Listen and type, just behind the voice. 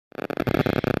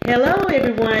Hello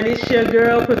everyone, it's your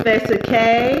girl Professor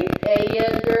K Hey,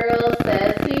 your girl,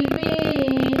 Sassy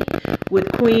B. with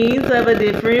Queens of a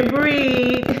Different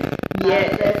Breed.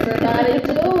 How's everybody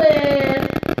doing?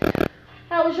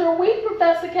 How was your week,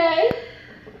 Professor K?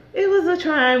 It was a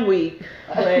trying week,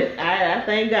 but I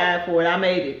thank God for it. I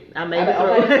made it. I made it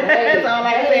through. Okay, That's all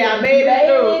I can say. I made it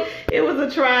through. It was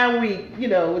a trying week, you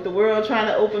know, with the world trying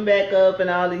to open back up and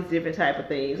all these different type of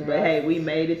things. But hey, we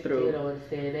made it through. You don't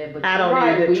understand that, but I don't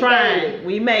either. Trying.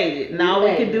 We made it. And all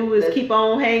we can do is keep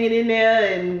on hanging in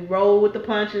there and roll with the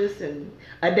punches and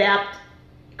adapt,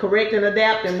 correct and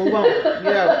adapt and move on. You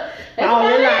know, fall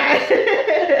in line.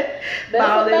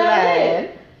 Fall in line.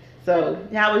 So,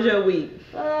 how was your week?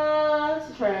 It's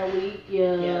a trying week,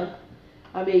 yeah.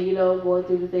 I mean, you know, going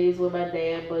through the things with my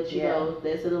dad, but you know,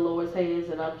 that's in the Lord's hands,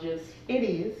 and I'm just. It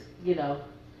is. You know,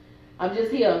 I'm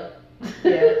just here.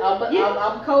 Yeah.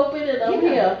 I'm coping and I'm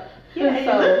here. Yeah,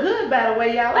 you look good, by the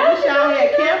way, y'all. I wish y'all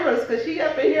had cameras, because she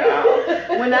up in here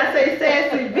all, when I say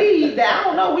Sassy B, I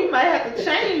don't know, we might have to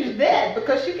change that,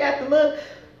 because she got the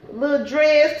little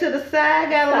dreads to the side,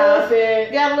 got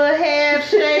a little half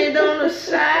shaved on the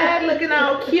side, looking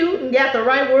all cute, and got the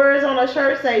right words on her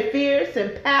shirt, say fierce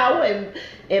and power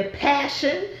and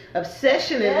passion,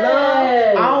 obsession and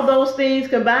love. All those things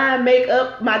combined make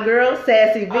up my girl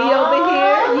Sassy V over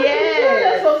here. Yes.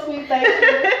 That's so sweet, thank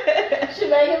you. She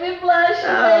making me blush.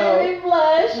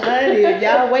 Honey,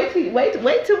 y'all wait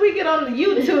till we get on the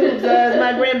YouTubes, as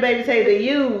my grandbaby say, the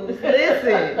U's.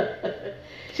 Listen.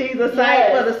 She's a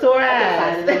sight for the sore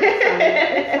eyes.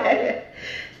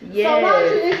 Yes. So why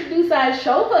don't you introduce our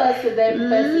show for us today,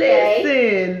 Professor K?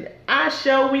 Listen, our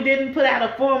show, we didn't put out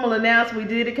a formal announcement.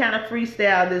 We did it kind of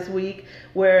freestyle this week,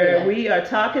 where we are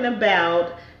talking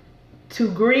about to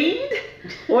greed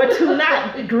or to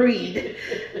not greed.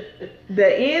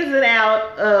 The ins and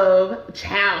outs of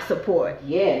child support.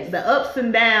 Yes. The ups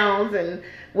and downs and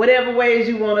whatever ways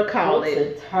you want to call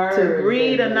it. To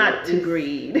greed or not to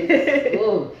greed.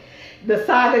 The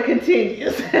saga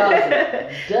continues.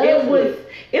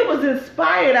 It was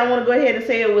inspired. I want to go ahead and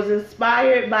say it was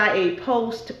inspired by a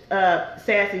post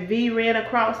Sassy V ran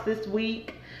across this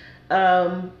week.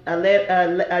 A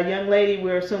young lady,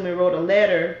 we're assuming, wrote a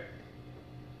letter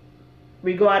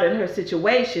regarding her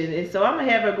situation, and so I'm gonna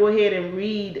have her go ahead and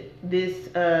read this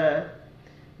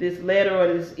letter or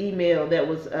this email that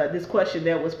was this question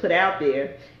that was put out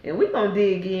there, and we're gonna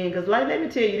dig in, because let me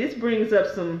tell you, this brings up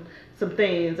some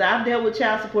things. I've dealt with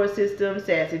child support systems.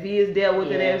 Sassy V has dealt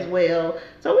with it as well,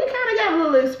 so we kind of got a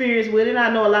little experience with it.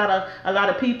 I know a lot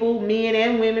of people, men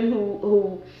and women,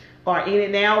 who are in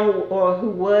it now, who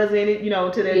was in it, you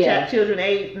know, to their children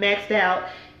age maxed out,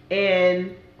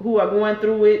 and who are going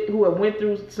through it, who have went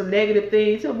through some negative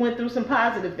things, who have went through some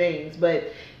positive things.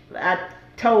 But I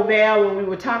told Val when we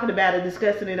were talking about it,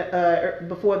 discussing it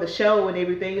before the show and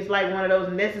everything, it's like one of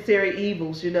those necessary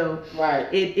evils, you know. Right.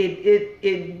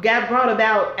 It got brought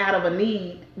about out of a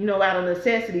need, you know, out of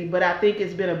necessity, but I think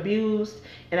it's been abused,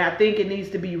 and I think it needs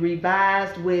to be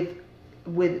revised with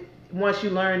once you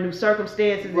learn new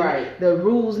circumstances. Right. The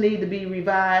rules need to be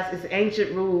revised. It's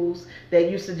ancient rules that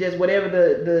used to just whatever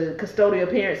the custodial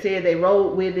parent said, they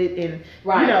rolled with it, and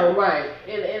you know. Right.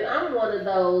 And I'm one of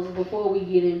those, before we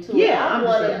get into it, I'm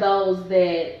one of those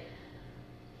that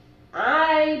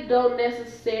I don't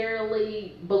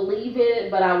necessarily believe in it,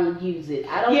 but I will use it.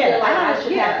 I don't feel like I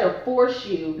should have to force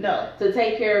you to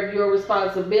take care of your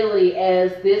responsibility,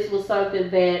 as this was something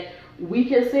that we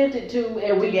consented to,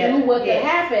 and we knew what could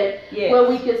happen when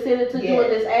we consented to doing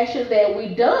this action that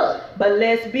we done. But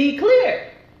let's be clear.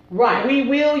 Right. We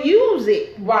will use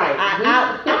it. Right.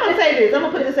 I'm going to say this. I'm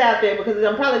going to put this out there, because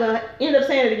I'm probably going to end up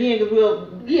saying it again, because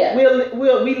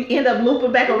we end up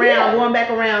looping back around, going back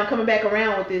around, coming back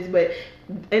around with this. But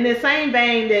in the same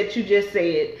vein that you just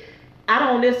said,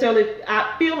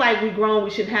 I feel like we grown,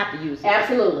 we shouldn't have to use it.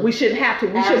 Absolutely. We shouldn't have to.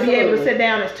 We should be able to sit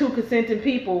down as two consenting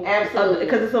people. Absolutely.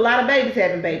 Because it's a lot of babies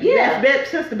having babies. Yeah. That's been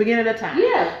since the beginning of time.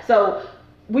 Yeah. So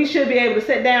we should be able to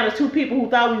sit down as two people who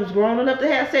thought we was grown enough to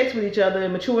have sex with each other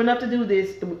and mature enough to do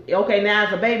this. Okay, now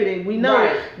as a baby, then we know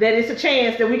that it's a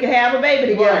chance that we can have a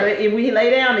baby together if we lay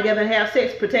down together and have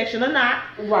sex, protection or not.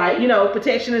 Right. You know,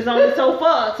 protection is only so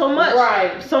far, so much.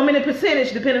 Right. So many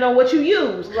percentage depending on what you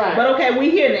use. Right. But okay, we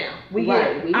here now. We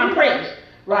here. I'm pregnant.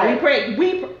 Right. I'm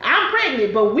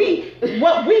pregnant, but what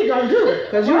we gonna do?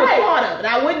 Because you was part of it.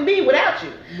 I wouldn't be without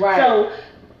you. Right. So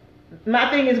my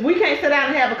thing is, we can't sit down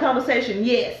and have a conversation.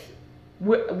 Yes,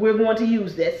 we're going to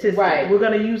use that system. Right. We're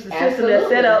going to use the system that's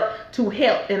set up to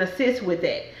help and assist with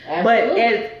that. Absolutely. But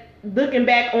as looking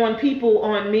back on people,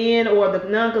 on men or the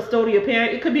non-custodial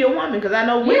parent, it could be a woman, because I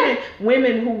know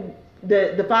women who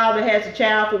the father has a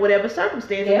child for whatever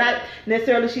circumstance. Yeah. Not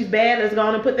necessarily she's bad. Let's go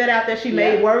on and put that out there. She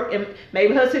made work, and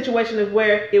maybe her situation is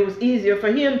where it was easier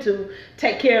for him to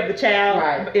take care of the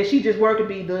child, and she just worked to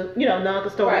be the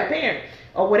non-custodial parent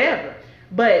or whatever.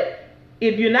 But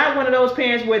if you're not one of those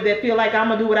parents where they feel like I'm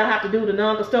gonna do what I have to do, the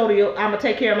non-custodial, I'm gonna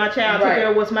take care of my child, take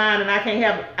care of what's mine,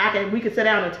 and we can sit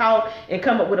down and talk and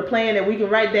come up with a plan that we can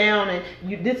write down. And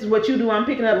this is what you do. I'm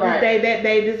picking up this day, that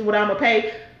day. This is what I'm gonna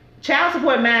pay. Child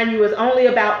support, mind you, is only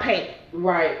about paying.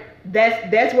 Right.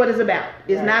 That's what it's about.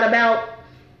 It's not about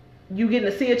you getting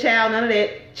to see a child. None of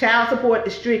that. Child support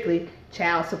is strictly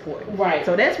child support. Right.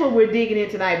 So that's what we're digging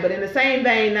in tonight. But in the same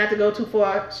vein, not to go too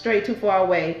far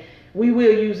away. We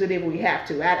will use it if we have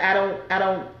to.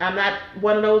 I'm not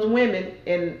one of those women,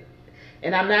 and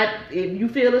I'm not. If you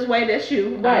feel this way, that's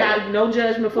you. Right. I'm not, no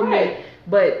judgment for me.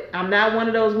 But I'm not one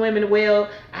of those women. Well,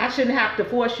 I shouldn't have to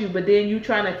force you, but then you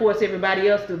trying to force everybody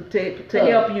else to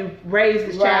help you raise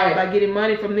this child by getting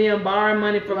money from them, borrowing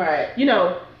money from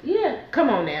Yeah. Come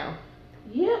on now.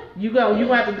 Yeah. You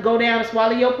have to go down and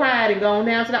swallow your pride and go on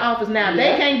down to the office. Now, if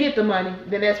they can't get the money,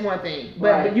 then that's one thing.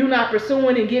 But you're not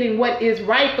pursuing and getting what is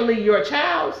rightfully your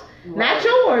child's, not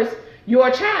yours,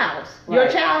 your child's. Your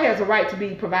child has a right to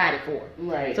be provided for.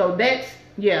 Right. So that's,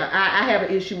 I have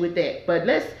an issue with that. But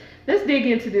let's dig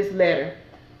into this letter.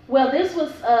 Well, this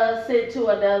was sent to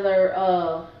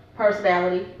another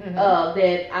personality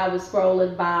that I was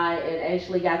scrolling by and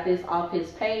actually got this off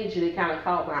his page, and it kind of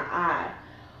caught my eye.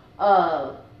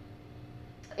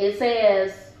 It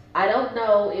says, I don't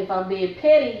know if I'm being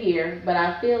petty here, but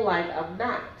I feel like I'm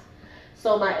not.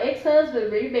 So my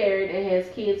ex-husband remarried and has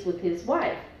kids with his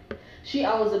wife. She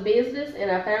owns a business, and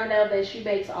I found out that she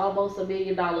makes almost $1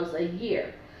 million a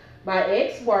year. My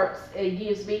ex works and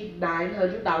gives me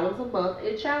 $900 a month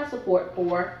in child support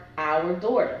for our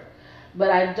daughter. But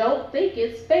I don't think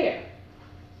it's fair.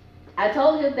 I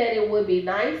told him that it would be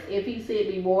nice if he sent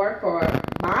me more for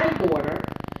my daughter.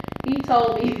 He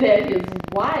told me that his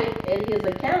wife and his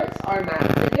accounts are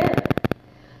not together.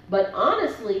 But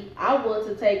honestly, I want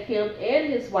to take him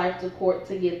and his wife to court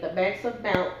to get the max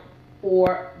amount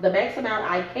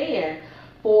I can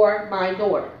for my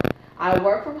daughter. I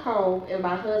work from home and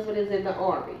my husband is in the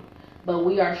Army, but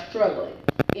we are struggling.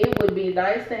 It would be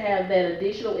nice to have that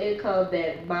additional income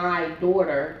that my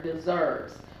daughter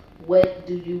deserves. What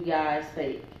do you guys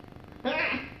think?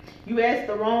 You asked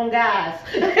the wrong guys.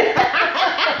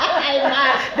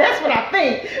 That's what I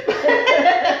think.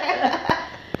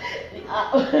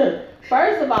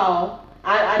 First of all,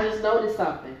 I just noticed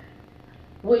something.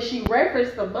 When she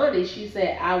referenced the money, she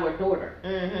said our daughter.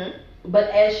 Mm-hmm.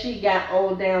 But as she got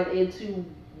on down into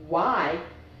why,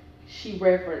 she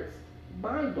referenced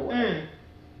my daughter.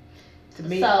 To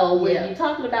me, so when you're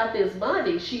talking about this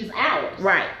money, she's ours.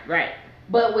 Right.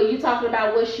 But when you're talking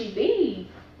about what she needs,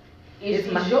 is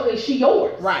she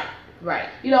yours? Right.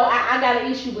 I got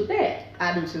an issue with that.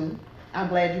 I do too. I'm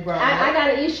glad you brought it up. I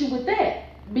got an issue with that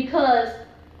because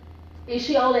is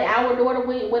she only our daughter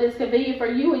when it's convenient for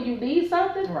you and you need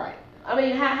something? Right. I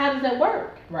mean, how does that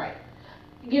work? Right.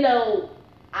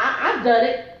 I've done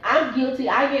it. I'm guilty.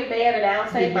 I get mad and I'll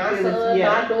say my son,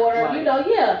 my daughter,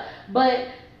 right. But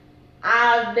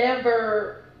I've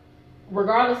never,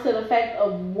 regardless of the fact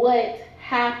of what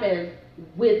happened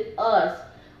with us,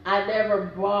 I never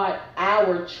brought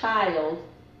our child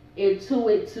into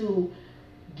it to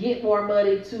get more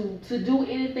money, to do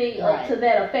anything up to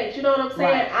that effect. You know what I'm saying?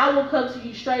 Right. I will come to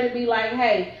you straight and be like,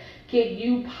 hey, can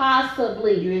you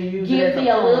possibly give me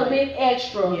a little bit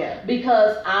extra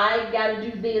because I got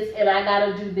to do this and I got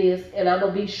to do this and I'm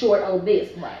going to be short on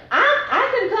this. Right.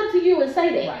 I can come to you and say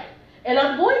that. Right. And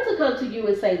I'm going to come to you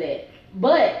and say that.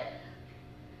 But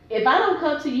if I don't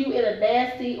come to you in a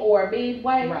nasty or a mean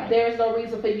way, there's no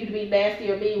reason for you to be nasty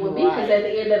or mean with me because at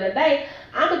the end of the day,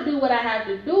 I'm going to do what I have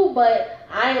to do, but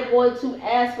I am going to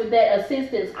ask for that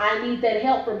assistance. I need that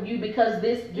help from you because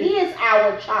this is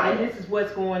our child. And this is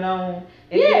what's going on.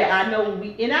 And I know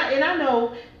I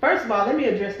know, first of all, let me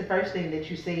address the first thing that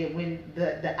you said when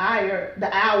the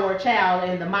our child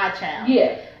and the my child.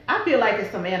 Yeah. I feel like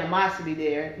there's some animosity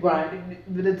there.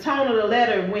 Right. The tone of the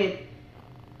letter went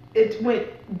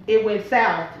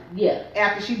south. Yeah.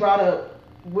 After she brought up,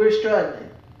 we're struggling.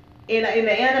 And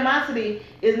the animosity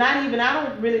is not even, I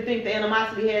don't really think the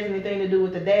animosity has anything to do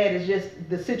with the dad. It's just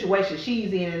the situation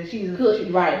she's in.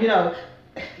 And right.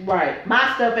 Right.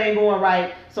 My stuff ain't going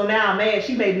right. So now I'm mad.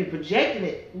 She may be projecting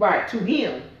it to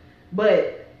him.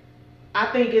 But I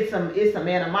think it's some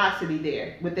animosity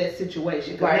there with that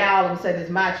situation. Because now all of a sudden it's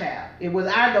my child. It was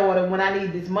our daughter when I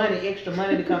need this money, extra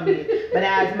money to come in. But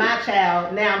now it's my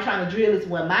child. Now I'm trying to drill this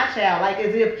with my child, like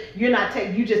as if you're not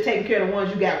you just taking care of the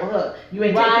ones you got with her. You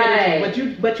ain't taking care of this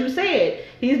one. But you said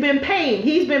he's been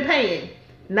paying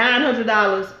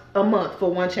 $900 a month for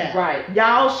one child. Right.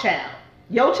 Y'all's child.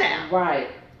 Your child. Right.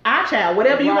 Our child,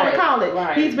 whatever you want to call it.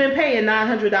 Right. He's been paying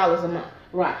 $900 a month.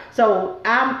 Right. So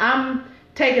I'm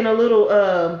taking a little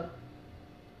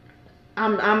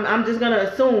I'm just gonna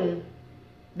assume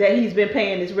that he's been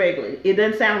paying this regularly. It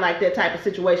doesn't sound like that type of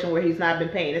situation where he's not been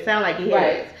paying. It sounds like he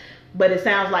has. But it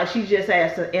sounds like she just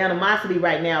has some animosity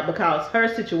right now because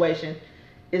her situation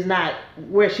is not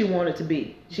where she wanted to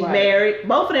be. She married.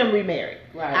 Both of them remarried.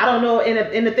 Right. I don't know.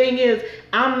 And the thing is,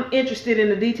 I'm interested in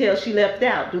the details she left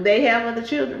out. Do they have other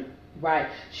children? Right.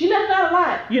 She left out a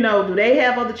lot. You know, do they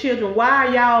have other children? Why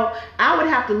are y'all? I would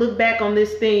have to look back on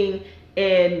this thing,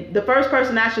 and the first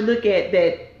person I should look at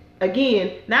that,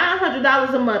 again,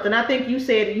 $900 a month, and I think you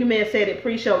may have said it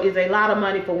pre-show, is a lot of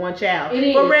money for one child. It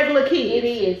is. For regular kids. It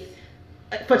is.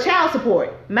 For child support.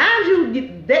 Mind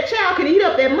you, that child can eat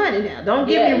up that money now. Don't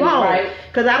get me wrong.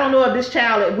 Because I don't know if this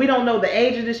child, we don't know the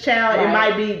age of this child. It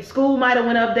might be, school might have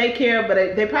went up, daycare,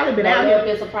 but they probably been out here. If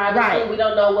it's a private school, we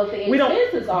don't know what the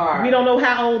expenses are. We don't know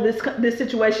how old this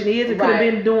situation is. It could have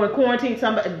been during quarantine.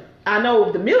 I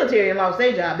know the military lost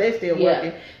their job. They're still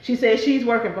working. She says she's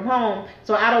working from home.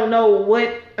 So I don't know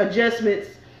what adjustments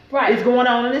is going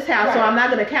on in this house. So I'm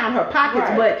not going to count her pockets.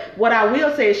 But what I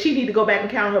will say is she need to go back and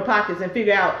count her pockets and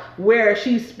figure out where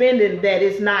she's spending that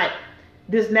is not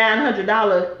this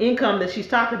 $900 income that she's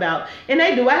talking about. And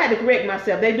they do. I had to correct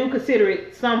myself. They do consider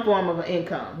it some form of an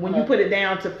income when you put it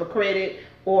down for credit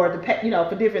or to pay,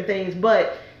 for different things.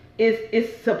 But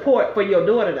it's support for your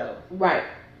daughter though. Right.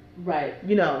 Right.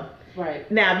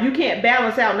 Now, if you can't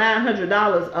balance out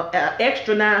 $900,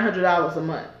 extra $900 a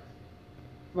month.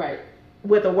 Right.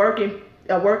 With a working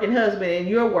husband and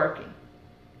you're working.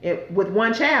 With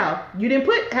one child, you didn't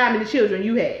put how many children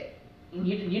you had.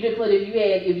 You didn't put if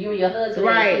you and your husband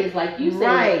had kids like you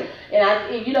said. And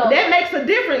that makes a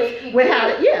difference with how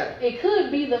it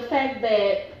could be the fact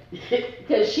that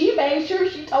because she made sure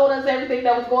she told us everything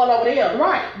that was going on with him.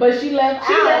 Right. But she left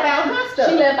out her stuff.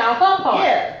 She left out her part.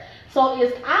 Yeah. So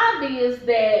it's obvious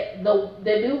that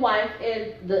the new wife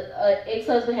and the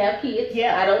ex-husband have kids.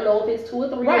 Yeah. I don't know if it's 2 or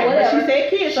 3 or whatever. But she said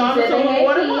kids. So she said they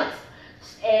had kids.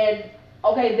 And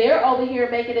okay, they're over here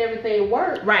making everything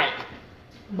work. Right.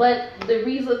 But the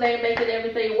reason they're making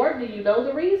everything work, do you know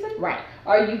the reason? Right.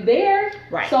 Are you there?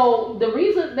 Right. So the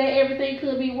reason that everything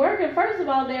could be working, first of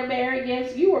all, they're married.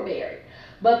 Yes, you were married.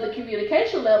 But the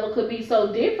communication level could be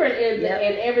so different, and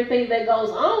everything that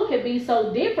goes on can be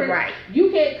so different. Right.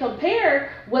 You can't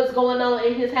compare what's going on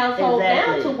in his household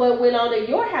now to what went on in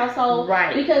your household.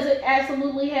 Right. Because it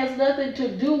absolutely has nothing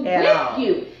to do with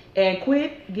you. And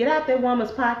get out that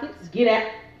woman's pockets. Get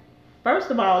out.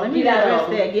 First of all, let me address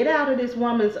that. Get out of this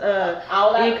woman's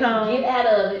income. Get out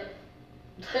of it.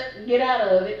 Get out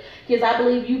of it. Because I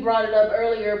believe you brought it up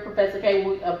earlier, Professor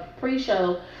K,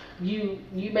 pre-show. You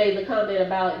made the comment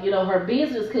about, her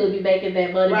business could be making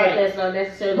that money, but that's not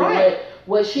necessarily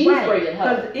what she's bringing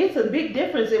her. Because it's a big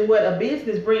difference in what a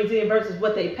business brings in versus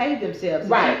what they pay themselves.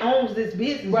 Right. She owns this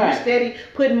business. You're steady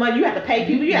putting money. You have to pay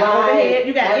people. You got overhead.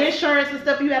 You got insurance and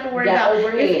stuff you have to worry about.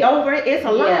 Overhead. It's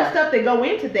a lot of stuff that go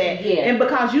into that. Yeah. And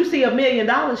because you see $1 million,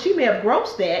 she may have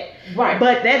grossed that. Right.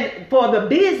 But that for the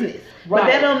business. Right.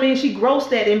 But that don't mean she grossed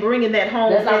that and bringing that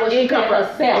home. That's not what she paying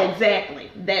herself. Exactly.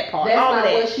 That part. That's all not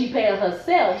what she paying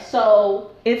herself. So.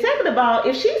 And second of all,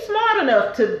 if she's smart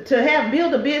enough to have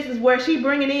build a business where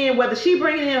whether she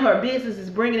bringing in her business is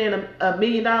bringing in $1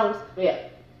 million. Yeah.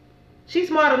 She's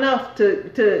smart enough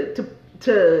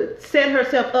to set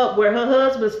herself up where her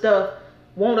husband's stuff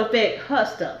won't affect her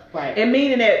stuff. Right. And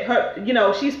meaning that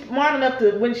her, she's smart enough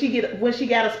to when she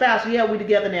got a spouse, we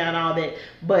together now and all that.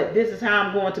 But this is how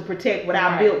I'm going to protect what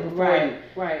I built before you.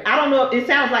 Right. I don't know. It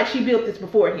sounds like she built this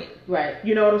before him. Right.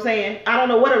 You know what I'm saying? I don't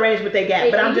know what arrangement they got,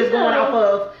 but I'm just going off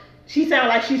of. She sounds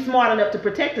like she's smart enough to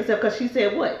protect herself because she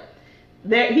said what?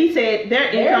 He said their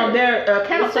income, their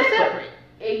accounts are separate.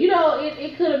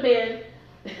 It could have been.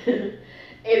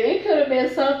 It could have been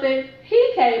something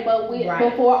he came up with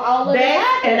before all of that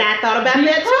happened. And I thought about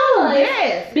that too.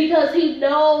 Yes. Because he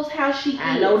knows how she is.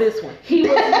 I know this one. He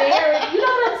was married. You know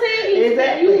what I'm saying?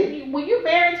 Exactly. When you're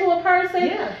married to a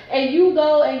person and you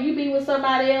go and you be with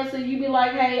somebody else and you be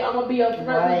like, hey, I'm going to be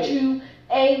upfront with you,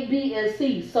 A, B, and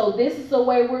C. So this is the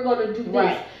way we're going to do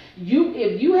this.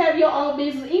 if you have your own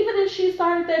business, even if she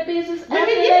started that business after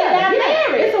they got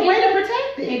married, it's a way to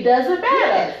protect it. It doesn't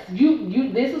matter.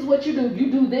 You this is what you do.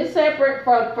 You do this separate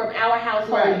from our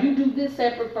household. Right. You do this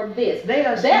separate from this. They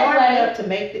are smart enough to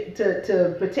make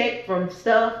to protect from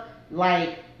stuff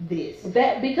like this.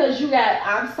 That because you got,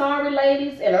 I'm sorry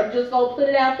ladies, and I'm just gonna put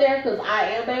it out there because I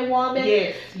am a woman.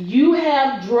 Yes. You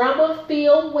have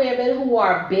drama-filled women who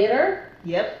are bitter.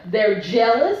 Yep. They're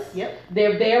jealous. Yep.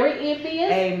 They're very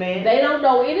envious. Amen. They don't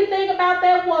know anything about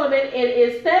that woman. And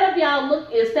instead of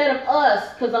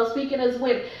us, because I'm speaking as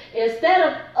women, instead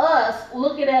of us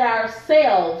looking at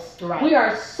ourselves, right. we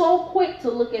are so quick to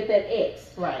look at that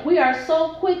ex. Right. We are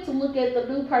so quick to look at the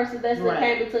new person that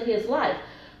came into his life.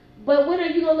 But when are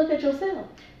you gonna look at yourself?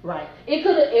 Right. It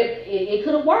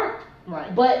could have worked.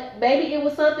 Right. But maybe it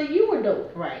was something you were doing.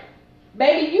 Right.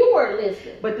 Maybe you weren't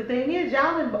listening. But the thing is,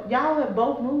 y'all have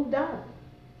both moved on.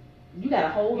 You got a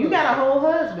whole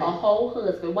husband. A whole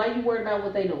husband. Why you worried about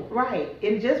what they doing? Right.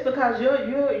 And just because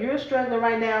you're struggling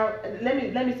right now, let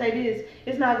me say this,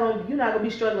 you're not gonna be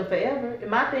struggling forever. And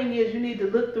my thing is, you need to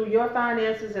look through your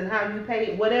finances and how you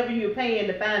pay whatever you're paying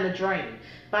to find a drain.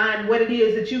 Find what it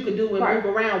is that you could do and move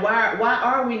around. Why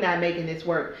are we not making this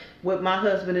work with my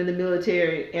husband in the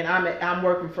military and I'm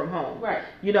working from home? Right.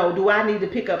 Do I need to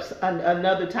pick up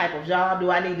another type of job?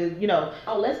 Do I need to,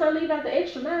 Oh, let's not leave out the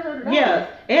extra $900. Yeah,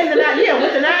 and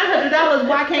with the $900,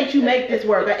 why can't you make this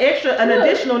work? An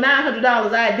additional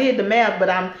 $900. I did the math, but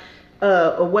I'm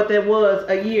what that was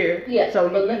a year. Yeah. So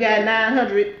you got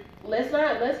 $900. Let's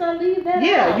not leave that.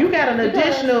 Yeah, you got an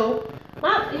additional.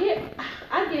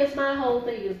 I guess my whole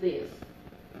thing is this.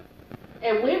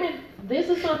 And women, this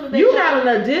is something that you got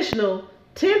an additional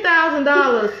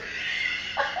 $10,000,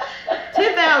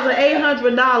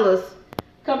 $10,800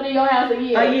 coming to your house a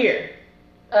year.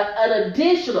 An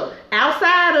additional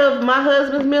outside of my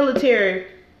husband's military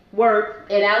work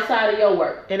and outside of your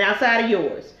work and outside of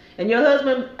yours. And your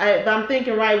husband, if I'm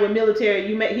thinking right with military,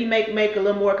 he make a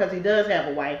little more because he does have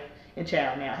a wife and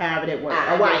child now. However that works.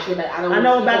 A wife. I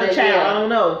know about the child. I don't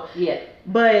know. Yeah.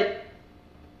 But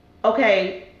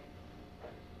okay,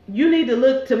 you need to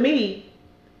look to me.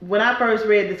 When I first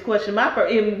read this question,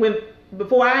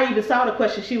 before I even saw the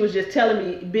question, she was just telling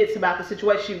me bits about the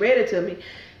situation. She read it to me,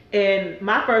 and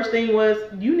my first thing was,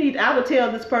 I would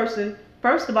tell this person,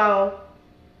 first of all,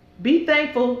 be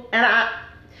thankful. And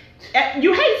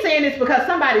you hate saying this because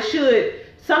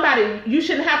you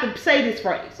shouldn't have to say this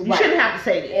phrase. You shouldn't have to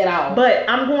say this at all. But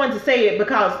I'm going to say it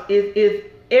because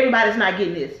everybody's not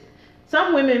getting this.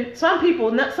 Some women, some people,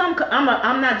 I'm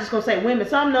not just gonna say women.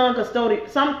 Some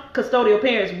custodial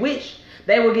parents wish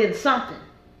they were getting something.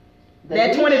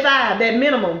 That 25, that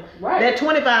minimum, that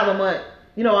 25 a month,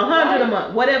 100 a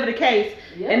month, whatever the case,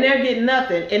 and they're getting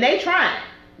nothing, and they trying.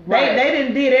 They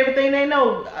didn't did everything they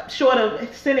know, short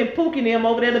of sending Pookie them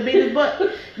over there to beat his butt,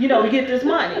 to get this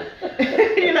money.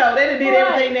 They done did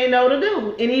everything they know to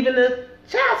do, and even the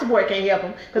child support can't help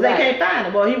them because they can't find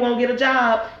him. Well, he won't get a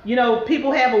job.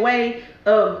 People have a way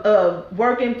of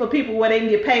working for people where they can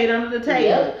get paid under the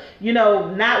table.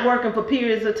 Not working for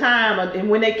periods of time, and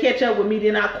when they catch up with me,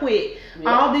 then I quit.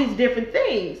 All these different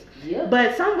things.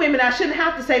 But some women, I shouldn't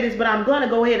have to say this, but I'm gonna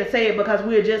go ahead and say it because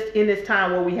we're just in this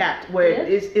time where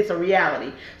it's a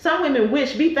reality. Some women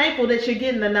be thankful that you're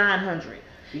getting the $900.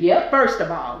 First of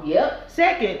all.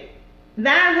 Second,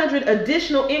 $900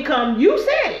 additional income. You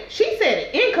said it. She said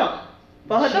it. Income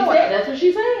for her daughter. That's what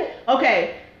she said.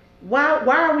 Okay. Why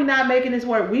are we not making this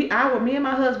work? Me and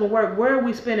my husband work. Where are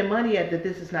we spending money at that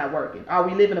this is not working? Are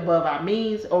we living above our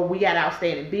means, or we got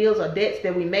outstanding bills or debts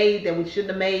that we made that we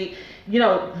shouldn't have made?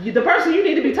 The person you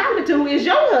need to be talking to is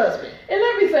your husband. And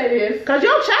let me say this, because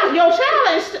your child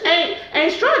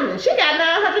ain't struggling. She got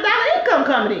 $900 income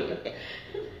coming in.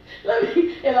 I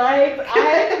hate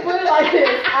to put it like this.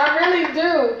 I really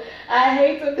do. I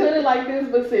hate to put it like this,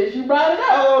 but since you brought it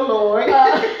up, oh Lord.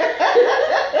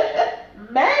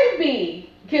 Maybe,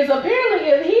 because apparently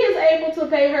if he is able to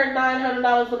pay her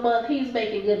 $900 a month, he's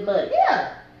making good money.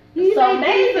 Yeah. So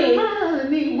maybe,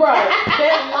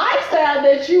 that lifestyle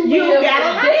that you live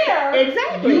there,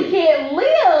 exactly. You can't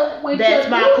live with your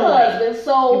new husband.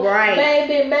 So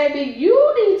maybe you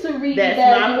need to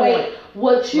reevaluate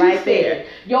what you said. There.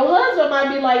 Your husband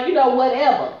might be like,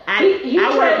 whatever. He's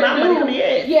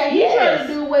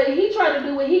trying to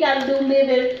do what he got to do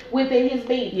living within his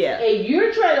means. Yeah. And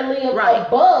you're trying to live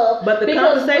above. But the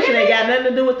conversation ain't got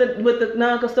nothing to do with the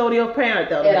non-custodial parent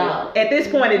though. At all. At this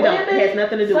point, it has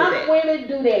nothing to do with that. Some women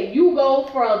do that. You go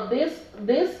from this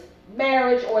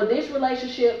marriage or this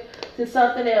relationship to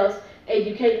something else, and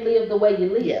you can't live the way you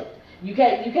live. Yeah. You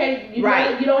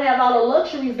don't have all the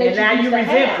luxuries that you used to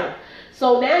have.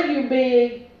 So now you're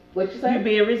being, what you say? You're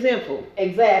being resentful.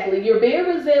 Exactly. You're being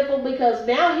resentful because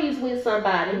now he's with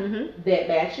somebody that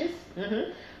matches.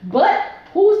 But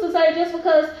who's to say just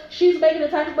because she's making the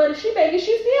type of money she making,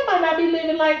 she still might not be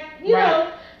living like, you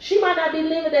know, she might not be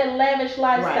living that lavish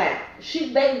lifestyle.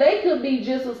 Right. They could be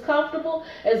just as comfortable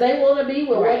as they want to be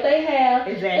with what they have.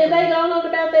 Exactly. And they don't know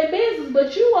about their business.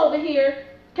 But you over here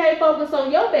can't focus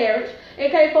on your marriage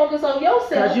and can't focus on yourself.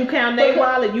 Because you count their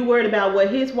wallet, you worried about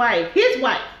what his wife.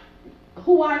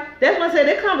 Who wife? That's why I said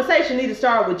that conversation needs to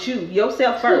start with you,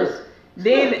 yourself first.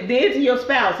 Then to your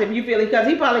spouse if you feel it. Because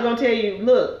he probably going to tell you,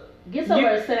 look. Get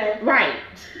somewhere to sit down. Right.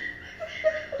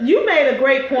 You made a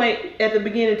great point at the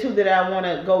beginning too that I want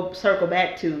to go circle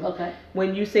back to. Okay.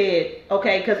 When you said,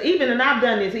 okay, because and I've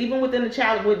done this, even within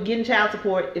the with getting child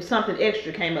support, if something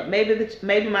extra came up,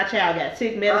 maybe my child got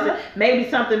sick medicine, maybe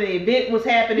something, an event was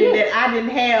happening that I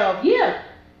didn't have. Yeah.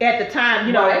 At the time,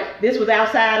 you know, this was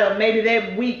outside of maybe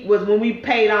that week was when we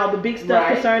paid all the big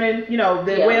stuff concerning, you know,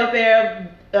 the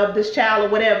welfare of this child or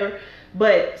whatever.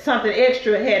 But something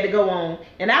extra had to go on.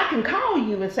 And I can call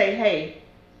you and say, hey,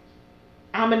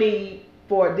 I'm going to need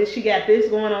for this. She got this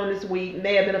going on this week.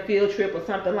 May have been a field trip or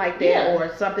something like that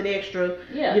or something extra.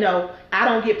 Yeah. You know, I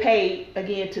don't get paid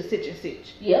again to such and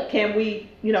such. Yep. Can we,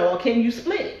 you know, or can you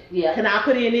split it? Yeah. Can I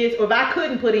put in this? Or if I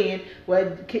couldn't put in,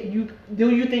 well, do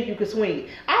you think you could swing it?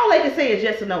 All they can say is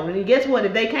yes or no. And guess what?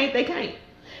 If they can't, they can't.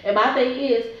 And my thing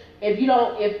is, if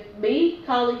me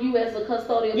calling you as a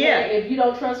custodial parent, if you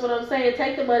don't trust what I'm saying,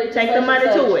 take the money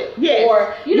to it. Yes.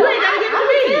 Or you ain't gotta give it to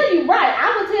me. Tell you,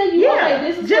 I'm gonna tell you, okay,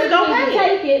 this is just what you need to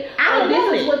take it.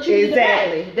 This is what you need to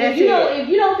pay. That's if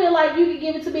you don't feel like you can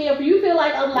give it to me, if you feel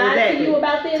like I'm lying to you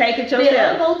about this, take it yourself. Then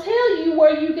I'm gonna tell you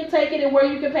where you can take it and where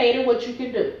you can pay it and what you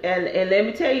can do. And let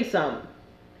me tell you something.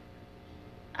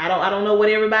 I don't know what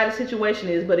everybody's situation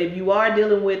is, but if you are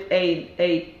dealing with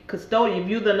a custodian, if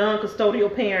you're the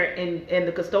non-custodial parent and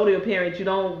the custodial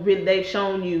parent, they've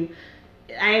shown you,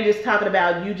 I ain't just talking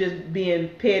about you just being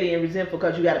petty and resentful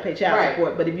because you got to pay child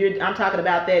support, but I'm talking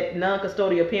about that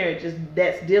non-custodial parent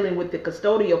that's dealing with the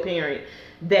custodial parent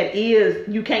that is,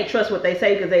 you can't trust what they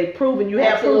say because they've proven, you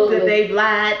have proof that they've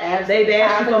lied, they've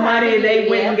asked you for money, they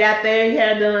went and got their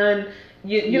hair done,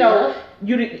 you know,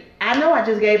 I know I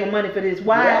just gave them money for this.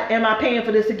 Why am I paying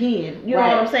for this again? You know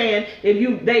what I'm saying?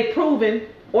 If they've proven,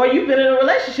 or you've been in a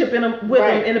relationship with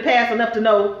them in the past enough to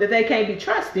know that they can't be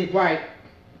trusted. Right.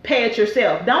 Pay it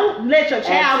yourself. Don't let your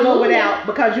child go without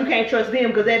because you can't trust them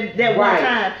because that one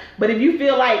time. But if you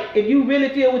feel like, if you really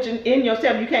feel in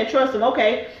yourself you can't trust them,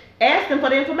 okay, ask them for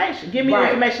the information. Give me the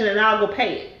information and I'll go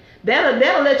pay it. That'll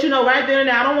let you know right there and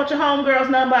now. I don't want your homegirl's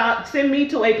number. Send me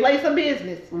to a place of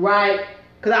business. Right.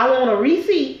 Because I want a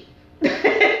receipt.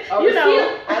 It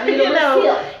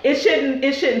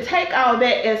shouldn't take all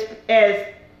that as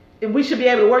we should be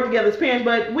able to work together as parents,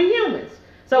 but we humans,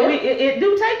 so it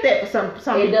do take that for some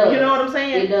people. You know what I'm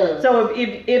saying? It does. So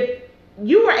if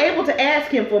you were able to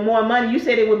ask him for more money, you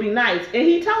said it would be nice, and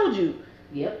he told you.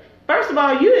 Yep. First of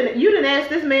all, you didn't ask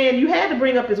this man. You had to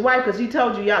bring up his wife because he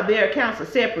told you their accounts are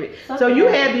separate. So you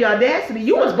had the audacity.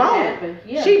 You was bold.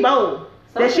 Yeah. She bold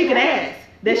that she could ask.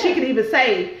 That she could even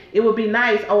say, it would be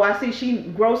nice, oh, I see she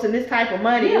grossing this type of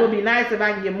money. It would be nice if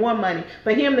I can get more money.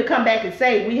 For him to come back and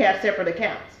say, we have separate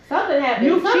accounts. Something happened.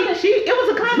 It was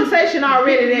a conversation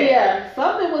already there. Yeah,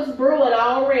 something was brewing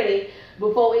already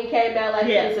before it came out like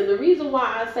this. And the reason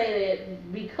why I say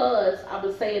that, because I'm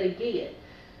going to say it again.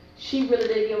 She really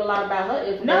didn't give a lot about her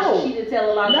information. No. She didn't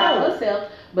tell a lot about herself.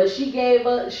 But she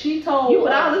told you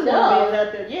all this enough.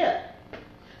 Out there.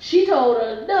 She told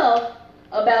her enough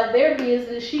about their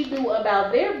business. She knew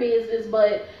about their business,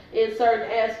 but in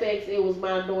certain aspects it was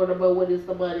my daughter, but what is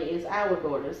the money is our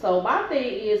daughter. So my thing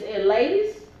is, and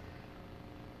ladies,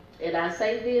 and I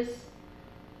say this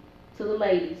to the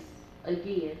ladies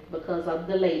again because I'm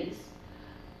the ladies,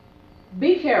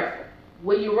 be careful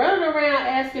when you're running around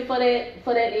asking for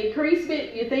that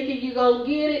increasement. You're thinking you're gonna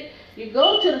get it. You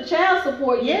go to the child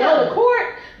support, you go to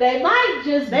court, they might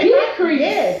just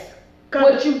decrease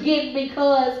what you get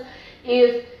because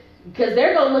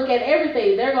they're going to look at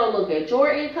everything. They're going to look at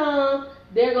your income.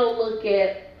 They're going to look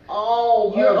at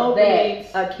all You're of opening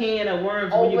a can of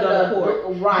worms when you go to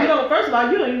court. Right. First of all,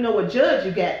 you don't even know what judge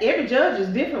you got. Every judge is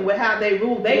different with how they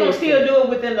rule. They're going to still do it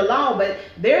within the law, but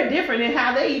they're different in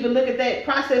how they even look at that,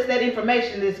 process that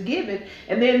information that's given.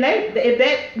 And then if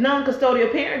that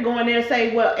non-custodial parent go in there and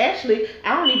say, well, actually,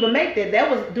 I don't even make that. That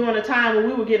was during the time when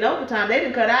we were getting overtime. They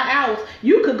didn't cut our hours.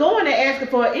 You could go in there asking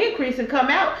for an increase and come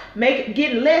out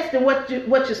getting less than what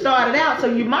you started out. So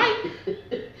you might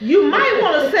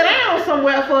want to sit down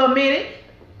somewhere for a minute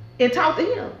and talk to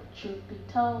him. Truth be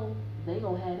told, they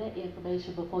gonna have that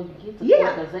information before you get to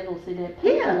court, because they gonna send that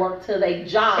paperwork to their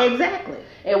job. Exactly.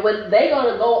 And when they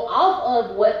gonna go off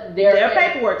of what their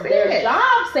paperwork says, their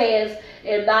job says,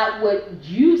 and not what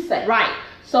you say. Right.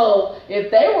 So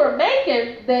if they were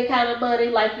making that kind of money,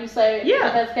 like you say,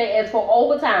 as for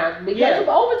overtime, because of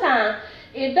overtime,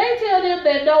 if they tell them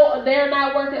that no, they're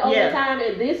not working overtime,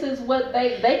 and this is what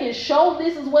they can show,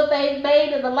 this is what they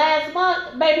made in the last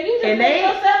month, baby, you just make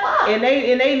yourself up. And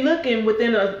they looking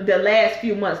within the last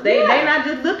few months. They not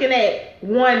just looking at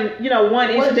one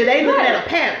incident. They looking at a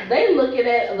pattern. They looking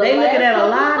at a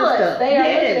lot of stuff. They are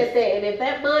looking at that, and if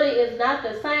that money is not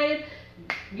the same,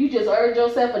 you just earned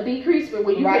yourself a decreasement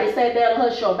when you could have sat down and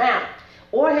hush your mouth,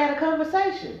 or had a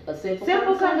conversation, a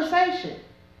simple conversation.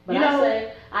 But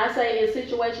I say in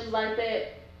situations like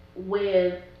that,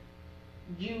 when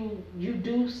you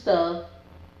do stuff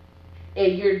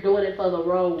and you're doing it for the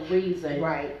wrong reason,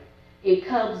 right? It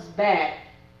comes back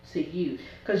to you.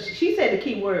 Because she said the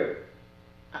key word.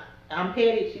 I'm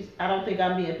petty. I don't think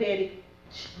I'm being petty.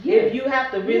 Yeah. If you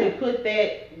have to really put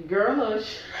that girl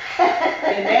hush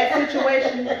in that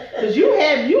situation, because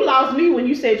you lost me when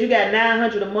you said you got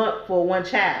 $900 a month for one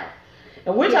child,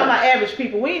 and we're talking about average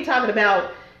people. We ain't talking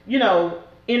about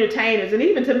entertainers, and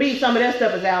even to me, some of that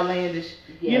stuff is outlandish.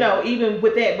 Yeah. Even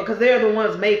with that, because they're the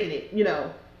ones making it.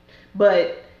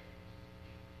 But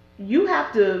you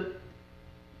have to.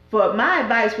 For my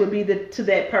advice would be to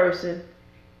that person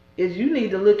is you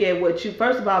need to look at what you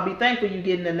first of all be thankful you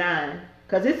getting a 9.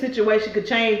 Because this situation could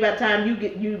change by the time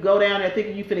you go down there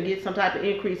thinking you finna get some type of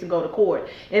increase and go to court.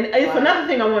 And it's another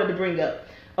thing I wanted to bring up.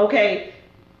 Okay,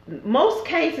 most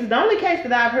cases, the only case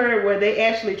that I've heard where they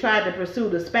actually tried to pursue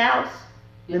the spouse,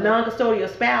 the non-custodial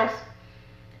spouse,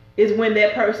 is when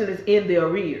that person is in the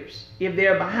arrears, if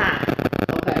they're behind.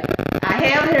 Okay. I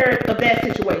have heard of that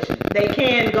situation. They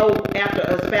can go after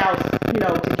a spouse,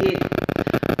 to get.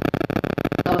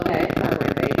 Okay.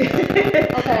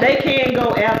 Okay. They can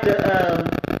go after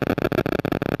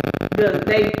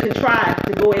they contrive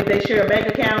to go if they share a bank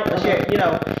account or share,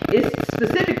 it's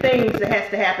specific things that has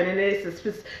to happen, and it's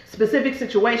specific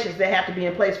situations that have to be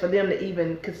in place for them to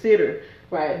even consider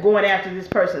going after this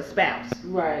person's spouse.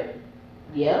 Right.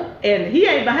 Yeah. And he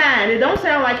ain't behind. It don't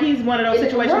sound like he's one of those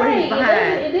situations where he's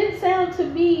behind. It didn't sound to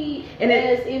me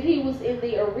as if he was in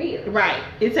the arrears. Right.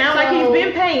 It sounds like he's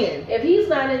been paying. If he's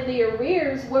not in the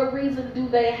arrears, what reason do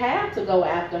they have to go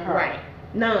after her? Right.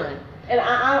 None. And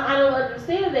I don't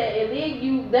understand that.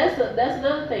 And then that's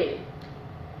another thing.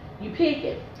 You pick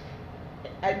it.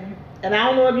 And I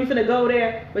don't know if you finna go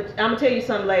there, but I'm gonna tell you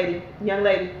something, young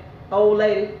lady, old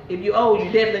lady. If you old,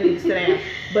 you definitely need to sit down.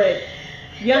 But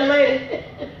young lady,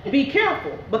 be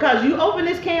careful, because you open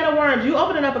this can of worms. You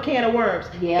opening up a can of worms,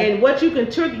 and what you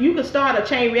can start a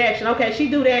chain reaction. Okay, she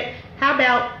do that. How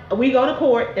about we go to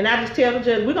court and I just tell the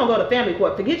judge we're gonna go to family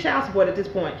court. Forget child support at this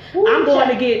point. I'm going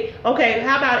to get how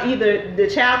about either the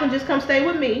child can just come stay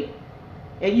with me,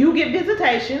 and you get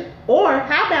visitation, or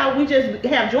how about we just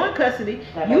have joint custody?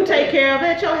 You take care of it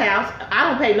at your house. I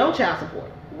don't pay no child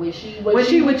support. When she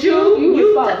with you,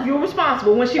 you're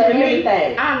responsible. When she with me,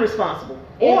 I'm responsible.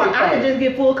 Or I can just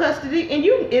get full custody, and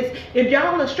if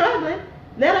y'all are struggling,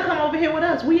 let her come over here with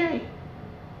us. We ain't.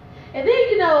 And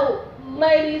then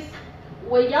ladies,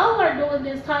 when y'all are doing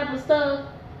this type of stuff,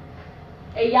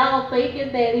 and y'all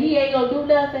thinking that he ain't gonna do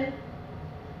nothing,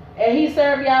 and he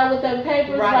serve y'all with them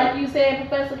papers, like you said,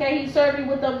 Professor K, he serve you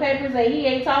with them papers, and he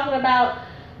ain't talking about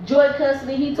joint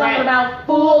custody, he talking about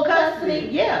full custody.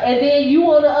 Yeah. And then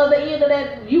you on the other end of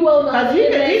that, he can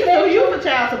sue you for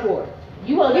child support.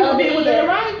 You on the other end. Within the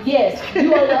rights. Yes,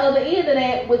 you on the other end of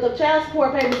that with the child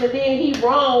support papers, and then he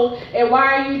wrong, and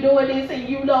why are you doing this,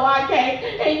 and I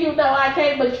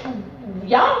can't, but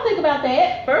y'all don't think about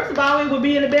that. First of all, it would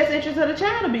be in the best interest of the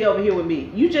child to be over here with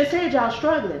me. You just said y'all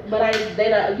struggling. But they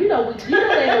don't, they don't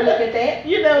look at that.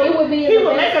 It would be he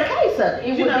would make a case of it.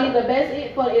 It would be in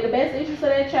the best interest of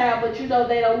that child, but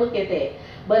they don't look at that.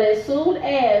 But as soon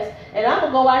as, and I'm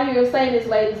going to go out here and say this,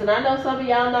 ladies, and I know some of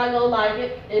y'all not going to like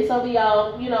it, and some of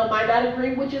y'all, might not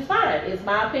agree, which is fine. It's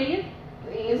my opinion.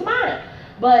 It's mine.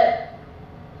 But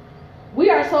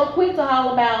we are so quick to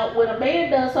holler about when a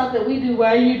man does something, we do,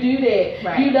 why you do that?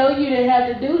 Right. You didn't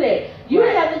have to do that. You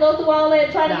didn't have to go through all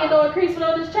that trying to get no increasement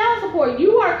on this child support.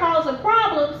 You are causing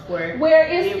problems where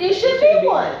it should be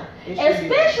one.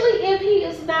 Especially if he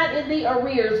is not in the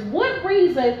arrears. What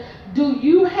reason do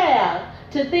you have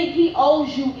to think he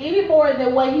owes you any more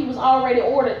than what he was already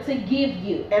ordered to give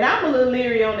you? And I'm a little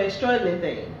leery on that struggling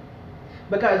thing,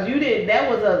 because that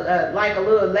was a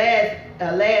little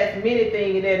last minute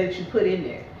thing in there that you put in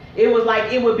there. It was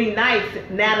like, it would be nice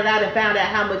now that I done found out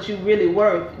how much you really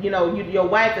worth. Your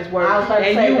wife is worth,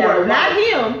 and you were not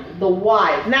him. The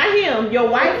wife, not him. Your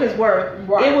wife is worth.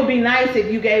 Right. It would be nice if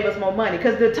you gave us more money,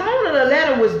 because the tone of the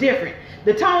letter was different.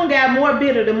 The tone got more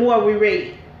bitter the more we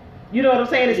read. You know what I'm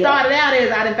saying? It started out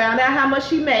as, I done found out how much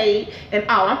she made, and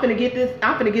I'm finna get this.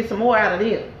 I'm finna get some more out of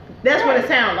them. That's what it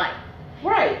sounded like.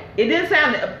 Right. It didn't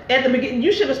sound at the beginning.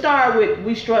 You should have started with,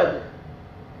 we struggling.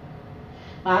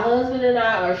 My husband and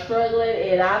I are struggling,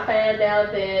 and I found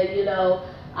out that,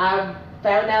 I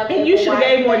found out that. And you should have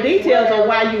gave more details on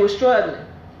why you were struggling.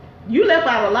 You left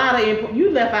out a lot of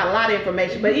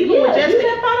information, but even with just you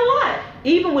left out a lot.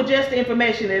 Even with just the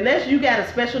information, unless you got a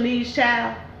special needs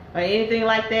child or anything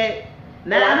like that.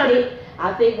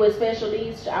 I think with special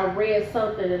needs, I read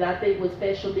something, and I think with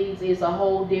special needs is a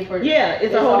whole different. Yeah,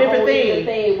 it's a whole different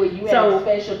thing. When you have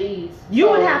special needs, you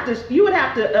would have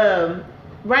to.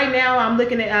 Right now, I'm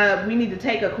looking at. We need to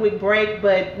take a quick break,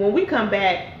 but when we come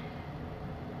back,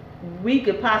 we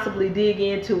could possibly dig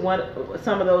into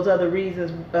some of those other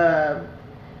reasons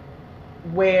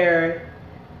where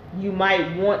you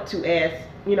might want to ask.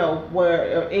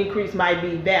 Where an increase might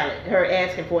be valid. Her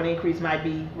asking for an increase might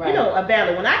be, a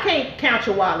valid one. I can't count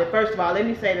your wallet. First of all, let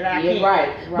me say that I can't.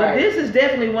 Right. But this is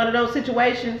definitely one of those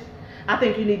situations. I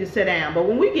think you need to sit down. But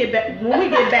when we get back,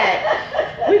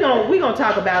 we're gonna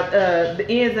talk about the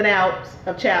ins and outs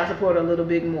of child support a little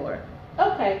bit more.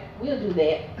 Okay, we'll do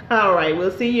that. All right, we'll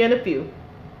see you in a few.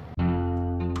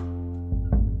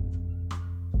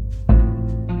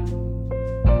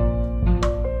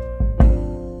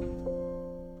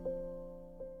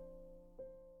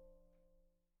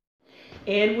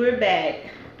 And we're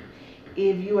back.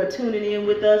 If you are tuning in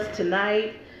with us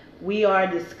tonight, we are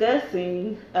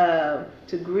discussing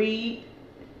to greed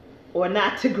or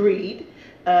not to greed,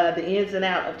 the ins and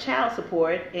out of child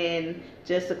support. And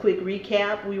just a quick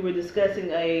recap, we were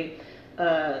discussing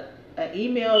an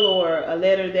email or a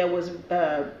letter that was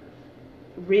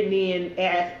written in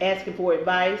asking for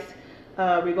advice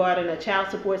regarding a child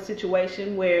support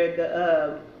situation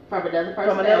where from another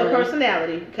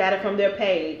personality, got it from their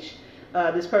page.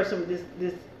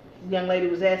 This young lady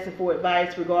was asking for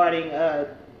advice regarding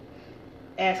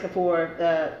asking for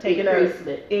taking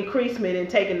increasement and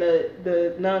taking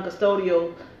the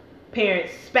non-custodial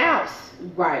parent's spouse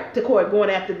to court, going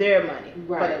after their money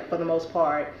for the most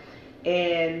part.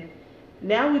 And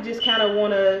now we just kind of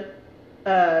want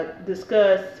to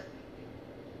discuss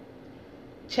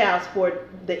child support,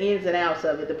 the ins and outs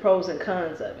of it, the pros and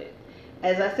cons of it.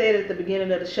 As I said at the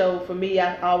beginning of the show, for me,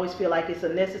 I always feel like it's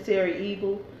a necessary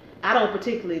evil. I don't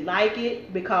particularly like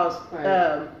it because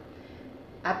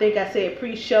I think I said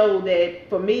pre-show that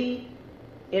for me,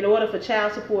 in order for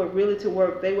child support really to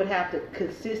work, they would have to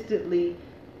consistently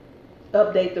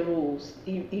update the rules,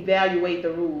 evaluate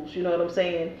the rules, you know what I'm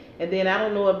saying? And then I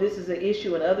don't know if this is an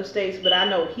issue in other states, but I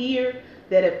know here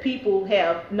that if people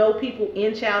know people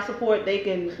in child support, they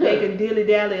can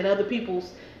dilly-dally in other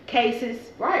people's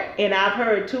cases. Right. And I've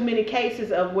heard too many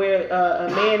cases of where a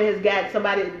man has got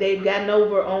somebody, they've gotten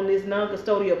over on this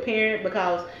non-custodial parent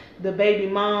because the baby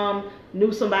mom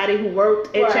knew somebody who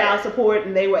worked at child support,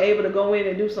 and they were able to go in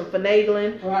and do some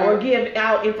finagling or give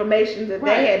out information that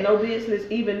they had no business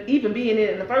even being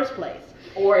in the first place.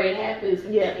 Or it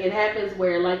happens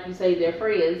where, like you say, they're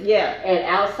friends. Yeah. And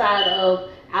outside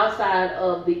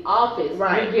of the office,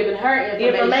 you're giving her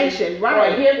information, or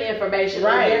him information,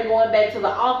 and they're going back to the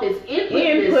office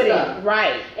inputting this stuff.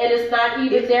 Right. And it's not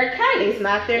even their case. It's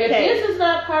not their case. If this is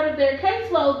not part of their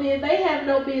caseload, then they have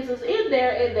no business in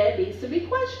there, and that needs to be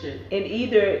questioned.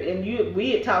 And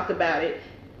we had talked about it.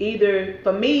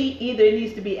 For me, it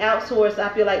needs to be outsourced. I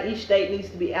feel like each state needs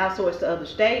to be outsourced to other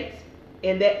states,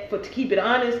 and to keep it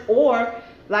honest, or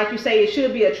like you say, it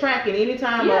should be a tracking.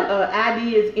 Anytime an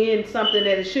ID is in something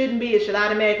that it shouldn't be, it should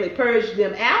automatically purge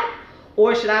them out,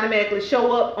 or it should automatically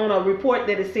show up on a report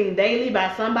that is seen daily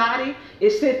by somebody.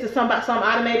 It's sent to some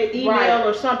automated email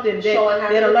or something that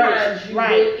alerts. You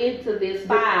went into this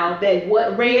file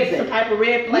some type of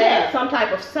red flag, some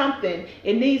type of something.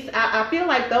 It needs. I feel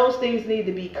like those things need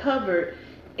to be covered.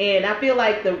 And I feel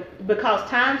like because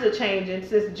times are changing,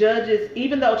 since judges,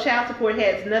 even though child support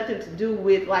has nothing to do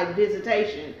with like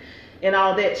visitation and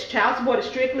all that, child support is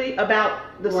strictly about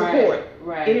the support.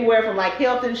 Right. Anywhere from like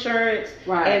health insurance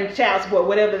and child support,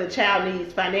 whatever the child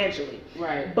needs financially.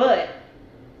 Right. But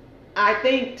I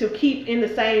think to keep in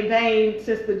the same vein,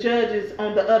 since the judges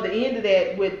on the other end of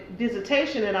that with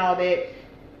visitation and all that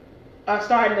are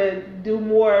starting to do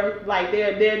more, like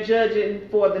they're judging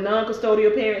for the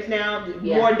non-custodial parents now.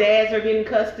 More dads are getting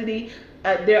custody.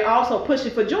 they're also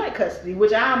pushing for joint custody,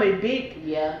 which I'm a big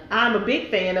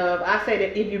fan of. I say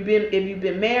that if you've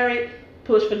been married,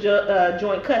 push for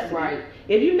joint custody. Right.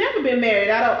 If you've never been married,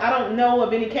 I don't know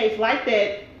of any case like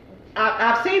that.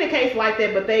 I've seen a case like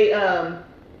that, but they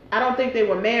I don't think they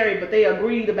were married, but they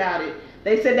agreed about it.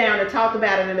 They sat down and talked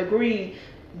about it and agreed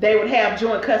they would have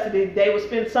joint custody. They would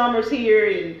spend summers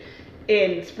here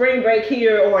and spring break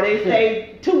here, or they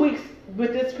stay 2 weeks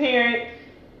with this parent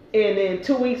and then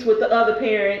 2 weeks with the other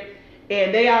parent.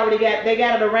 And they got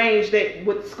it arranged that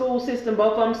with the school system,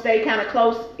 both of them stay kind of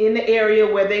close in the area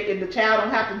where the child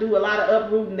don't have to do a lot of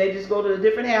uprooting. They just go to a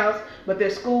different house, but their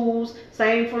schools,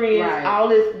 same friends, all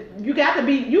this. You got to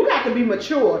be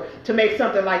mature to make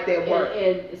something like that work.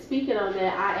 And speaking on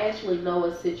that, I actually know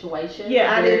a situation.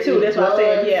 Yeah, I did too. That's what I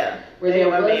said. Yeah, where there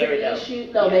was an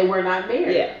issue. No, they were not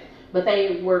married. Yeah, but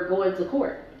they were going to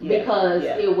court because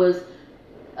it was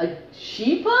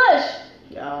she pushed.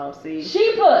 Y'all see,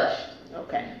 she pushed.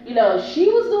 Okay. You know, she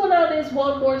was doing all this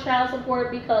one more child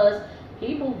support because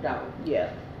he moved on.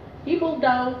 Yeah. He moved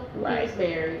on. Right. He was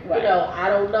married. Right. You know, I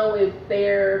don't know if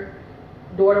their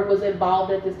daughter was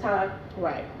involved at this time.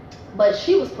 Right. But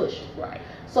she was pushing. Right.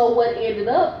 So what ended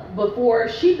up, before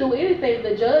she knew anything,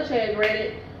 the judge had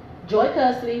granted joint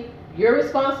custody. You're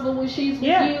responsible when she's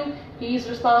with you. He's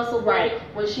responsible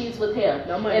when she's with him.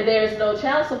 No money. And there's no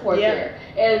child support there.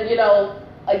 And, you know,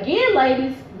 again,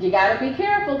 ladies, you got to be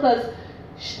careful because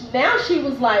now she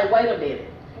was like, wait a minute.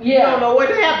 You don't know what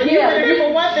happened. You went here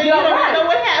for one thing. You don't know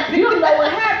what happened. You don't know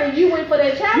what happened. You went for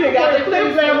that child support. You got the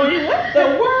clip on you. What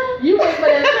the world? You went for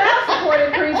that child support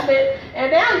increasement,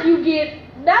 and now you get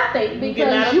nothing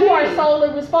because you are solely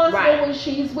responsible when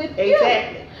she's with you.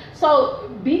 Exactly.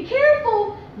 So be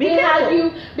careful.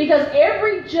 Because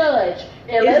every judge,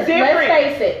 and let's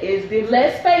face it, it's different.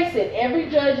 Let's face it, every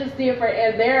judge is different,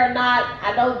 and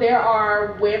I know there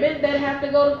are women that have to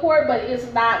go to court, but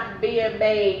it's not being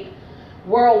made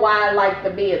worldwide like the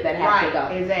men that have to go.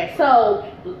 Exactly. So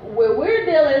where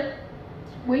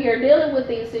we are dealing with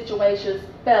these situations,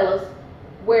 fellas,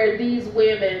 where these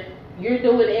women, you're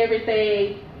doing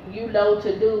everything you know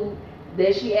to do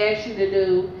that she asked you to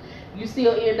do. You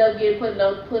still end up getting put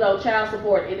on child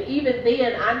support. And even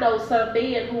then, I know some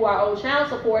men who are on child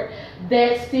support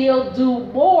that still do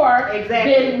more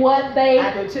than what they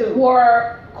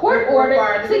were court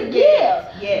ordered to give.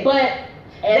 Yes. But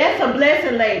that's a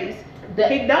blessing, ladies.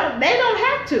 They don't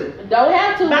have to. Don't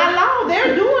have to. By law,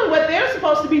 they're doing what they're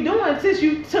supposed to be doing since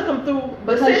you took them through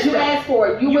the system. You asked for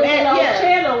it. You went to those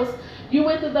channels. You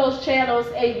went to those channels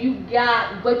and you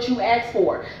got what you asked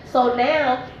for. So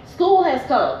now school has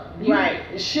come.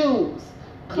 Shoes,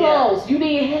 clothes. You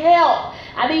need help.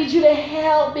 I need you to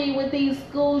help me with these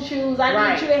school shoes.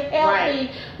 I need you to help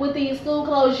me with these school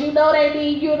clothes. You know they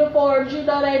need uniforms. You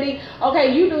know they need.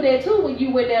 Okay, you knew that too when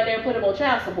you went down there and put him on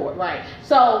child support. Right.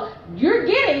 So you're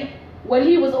getting what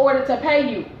he was ordered to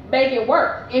pay you. Make it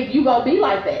work if you gonna be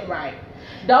like that. Right.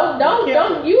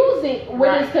 Don't use it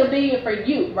when it's convenient for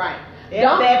you. Right. When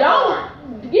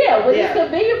it's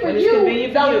convenient for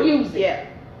you, don't use it. Yeah.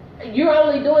 You're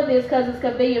only doing this because it's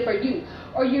convenient for you,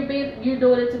 or you're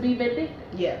doing it to be vindictive.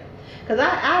 Yeah, because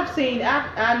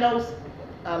I know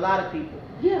a lot of people.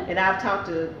 Yeah. And I've talked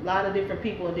to a lot of different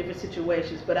people in different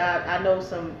situations, but I know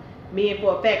some men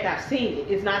for a fact. I've seen it.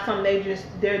 It's not something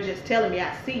they're just telling me.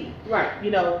 I see it. Right.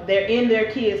 You know, they're in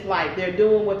their kids' life. They're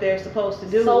doing what they're supposed to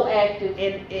do. So active.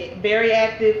 And very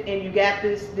active. And you got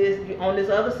this on this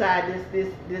other side,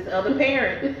 this other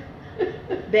parent.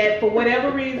 That for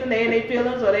whatever reason they in their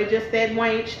feelings or they just that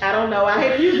wench. I don't know. I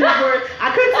hate to use this word.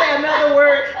 I couldn't say another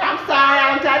word. I'm sorry.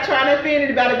 I'm not trying to offend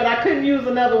anybody, but I couldn't use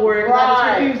another word.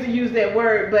 I just refuse to use that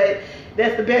word. But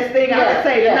that's the best thing I can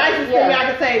say. The nicest thing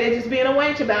I can say. They're just being a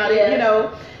wench about it. You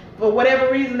know, for whatever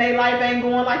reason, their life ain't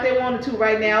going like they wanted to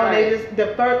right now, and they just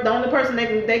the only person they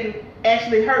can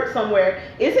actually hurt somewhere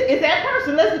is that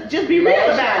person. Let's just be real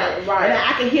about it. Right. And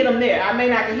I can hit them there. I may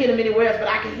not can hit them anywhere else, but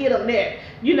I can hit them there.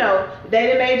 You know, they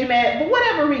done made you mad for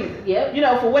whatever reason. Yep. You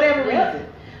know, for whatever reason.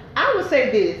 I would say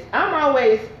this. I'm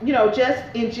always, you know, just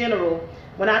in general,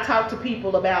 when I talk to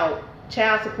people about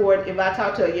child support, if I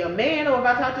talk to a young man or if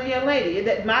I talk to a young lady,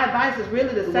 my advice is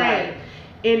really the same. Right.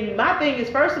 And my thing is,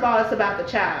 first of all, it's about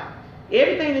the child.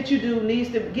 Everything that you do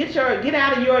needs to get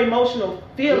out of your emotional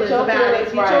feelings about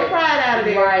it. Get your pride out of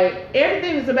there. Right.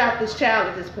 Everything is about this child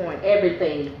at this point.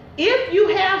 Everything. If you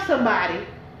have somebody,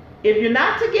 if you're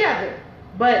not together,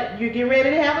 but you're getting ready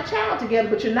to have a child together,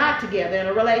 but you're not together in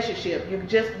a relationship, you're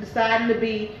just deciding to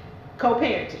be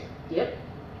co-parenting. Yep.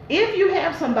 If you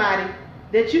have somebody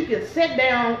that you can sit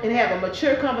down and have a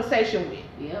mature conversation with,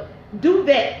 yep, do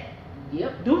that.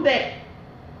 Yep. Do that.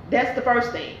 That's the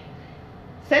first thing.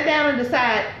 sit down and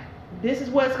decide this is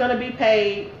what's going to be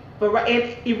paid.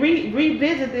 And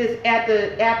revisit this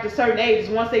after certain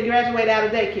ages, once they graduate out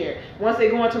of daycare, once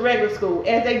they go into regular school,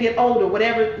 as they get older,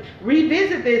 whatever.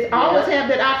 Revisit this. Always have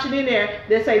that option in there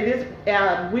that say this.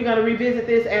 We're going to revisit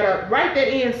this write that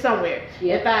in somewhere.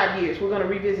 In 5 years, we're going to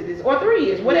revisit this, or 3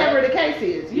 years, whatever the case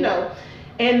is, you know,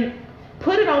 and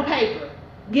put it on paper.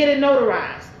 Get it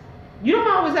notarized. You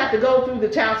don't always have to go through the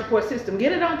child support system.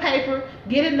 Get it on paper,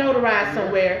 get it notarized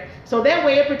somewhere, so that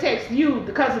way it protects you,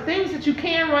 because the things that you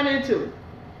can run into.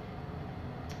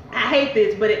 I hate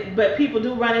this, but people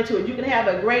do run into it. You can have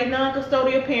a great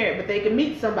non-custodial parent, but they can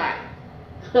meet somebody.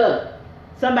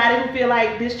 Somebody who feel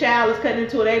like this child is cutting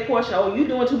into their portion. Oh, you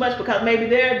doing too much, because maybe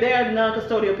their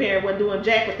non-custodial parent wasn't doing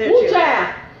jack with their children.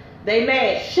 Child. They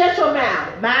mad. Shut your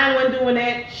mouth. Mine wasn't doing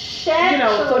that.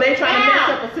 So they trying to mess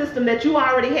up a system that you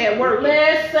already had working.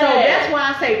 Listen. So that's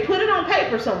why I say put it on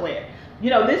paper somewhere.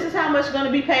 You know, this is how much is going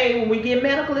to be paid when we get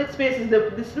medical expenses.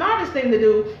 The smartest thing to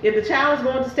do, if the child is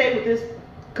going to stay with this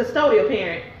custodial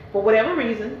parent for whatever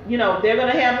reason, you know, they're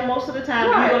going to have them most of the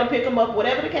time. Right. You're going to pick them up,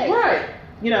 whatever the case. Right.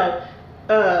 You know,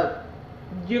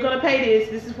 you're going to pay this.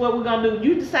 This is what we're going to do.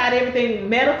 You decide everything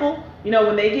medical. You know,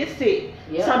 when they get sick,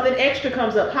 something extra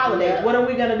comes up, holidays. What are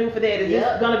we going to do for that? Is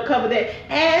this going to cover that?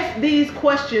 Ask these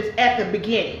questions at the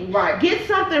beginning. Right. Get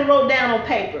something wrote down on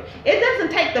paper. It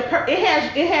doesn't take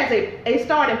it has a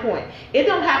starting point. It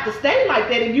don't have to stay like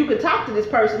that. If you can talk to this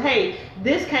person, hey,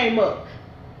 this came up.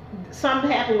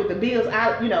 Something happened with the bills,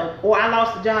 or I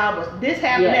lost the job, or this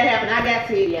happened, that happened, I got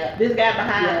sick, this got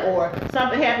behind, or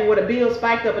something happened where the bill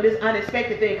spiked up, or this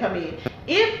unexpected thing come in.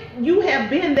 If you have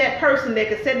been that person that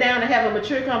can sit down and have a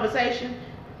mature conversation,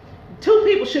 two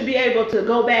people should be able to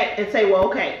go back and say, well,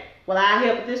 okay, I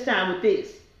helped this time with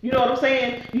this. You know what I'm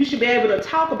saying? You should be able to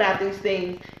talk about these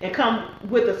things and come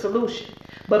with a solution.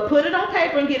 But put it on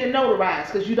paper and get it notarized,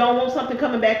 because you don't want something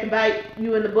coming back to bite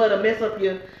you in the butt or mess up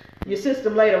your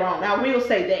system later on. I will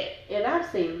say that. And I've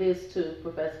seen this too,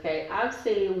 Professor K. I've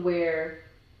seen where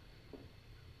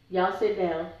y'all sit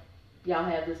down, y'all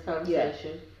have this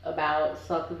conversation about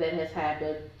something that has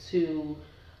happened to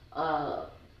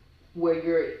where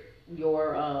your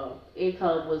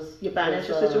income was, your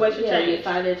financial situation changed. Your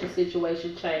financial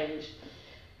situation changed.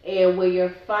 And when your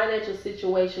financial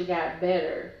situation got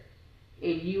better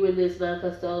and you and this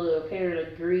non-custodial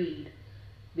parent agreed,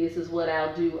 this is what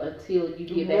I'll do until you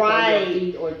get back on your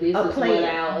feet, or this is what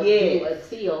I'll do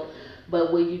until.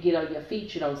 But when you get on your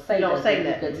feet, you don't say nothing.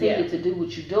 You continue to do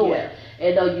what you're doing,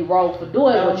 and know you're wrong for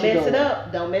doing what you're doing.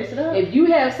 Don't mess it up. If you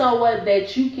have someone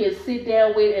that you can sit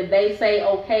down with and they say,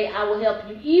 okay, I will help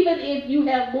you, even if you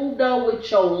have moved on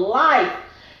with your life.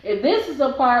 And this is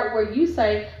a part where you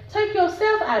say, take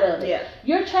yourself out of it. Yeah.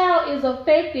 Your child is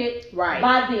affected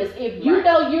by this. If you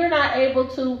know you're not able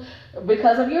to,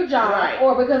 because of your job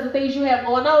or because of things you have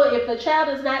going on, if the child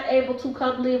is not able to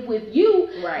come live with you,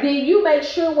 then you make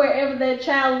sure wherever that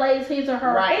child lays his or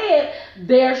her head,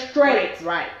 they're straight.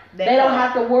 They don't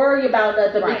have to worry about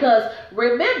nothing. Because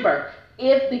remember,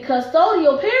 if the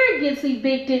custodial parent gets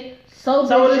evicted, so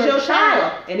does your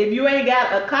child. And if you ain't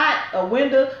got a cot, a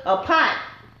window, a pot,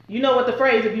 you know what the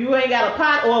phrase, if you ain't got a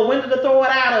pot or a window to throw it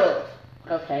out of.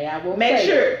 Okay, I won't make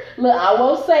sure. Look, I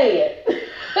won't say it.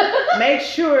 Make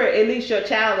sure at least your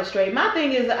child is straight. My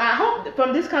thing is, I hope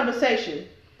from this conversation,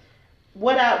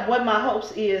 what my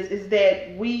hopes is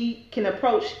that we can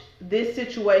approach this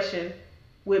situation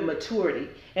with maturity,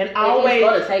 and always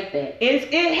going to take that.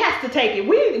 It has to take it.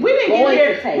 We didn't get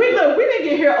here. We didn't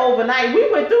get here overnight. We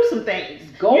went through some things,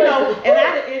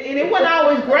 and it wasn't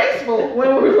always graceful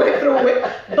when we went through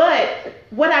it. But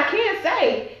what I can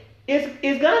say is,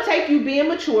 it's gonna take you being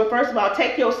mature. First of all,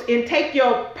 take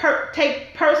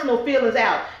personal feelings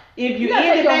out. If you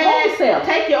in it bad,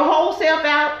 take your whole self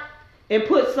out and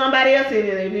put somebody else in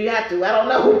it if you have to. I don't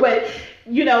know, but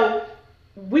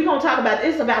we're going to talk about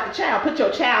this, about the child. Put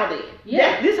your child in.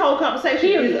 Yeah. This whole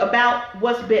conversation is about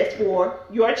what's best for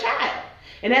your child.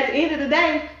 And at the end of the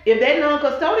day, if that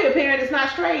non-custodial parent is not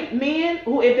straight, men,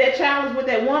 if that child is with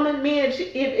that woman, men,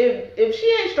 if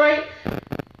she ain't straight,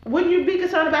 wouldn't you be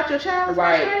concerned about your child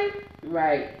not straight?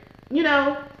 Right.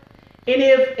 And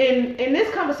if and this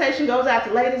conversation goes out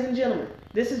to ladies and gentlemen.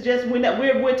 This is just,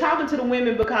 we're talking to the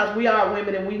women because we are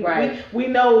women, and we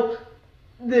know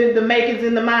the makings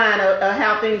in the mind of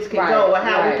how things can go, or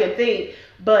how we can think.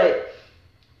 But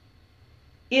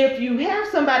if you have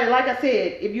somebody, like I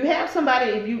said, if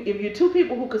you're two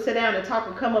people who could sit down and talk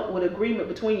and come up with agreement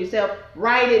between yourself,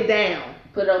 write it down.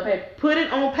 Put it on paper. Put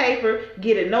it on paper.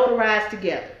 Get it notarized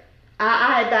together.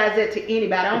 I advise that to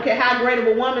anybody. I don't care how great of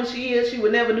a woman she is. She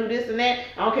would never do this and that.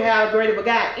 I don't care how great of a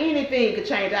guy. Anything could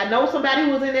change. I know somebody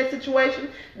who was in that situation.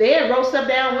 They had wrote stuff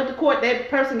down, went to court. That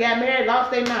person got married, lost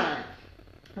their mind.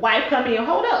 Wife come in.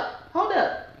 Hold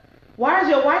up. Why is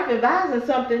your wife advising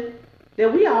something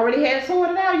that we already had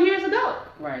sorted out years ago?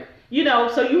 Right. You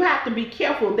know, so you have to be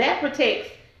careful. That protects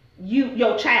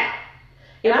your child.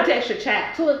 It protects your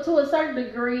child. To a certain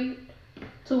degree,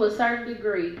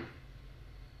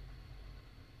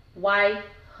 wife,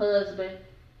 husband,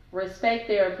 respect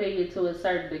their opinion to a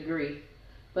certain degree.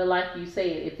 But like you said,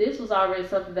 if this was already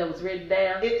something that was written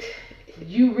down,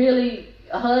 you really,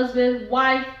 husband,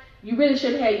 wife, you really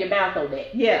shouldn't have your mouth on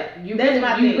that. Yeah, you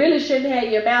really shouldn't have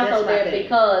your mouth on that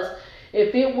because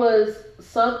if it was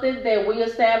something that we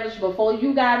established before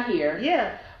you got here,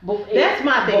 that's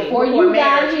my thing. Before you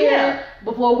got here,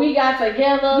 before we got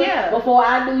together, before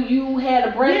I knew you had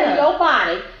a breath in your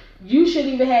body, you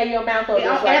shouldn't even have your mouth on this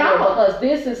right now because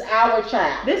this is our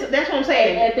child. That's what I'm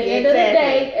saying. And at the end of the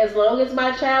day, as long as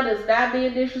my child is not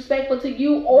being disrespectful to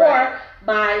you or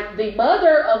the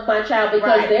mother of my child,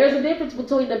 because there's a difference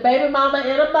between the baby mama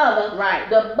and a mother. Right.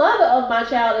 The mother of my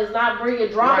child is not bringing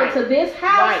drama to this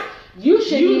house. Right. You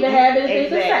shouldn't even have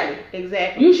anything to say.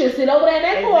 Exactly. You should sit over there in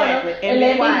that corner and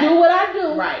let me do what I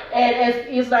do. Right. And as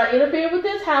it's not interfering with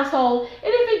this household. And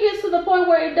if it gets to the point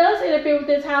where it does interfere with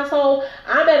this household,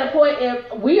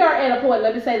 we are at a point,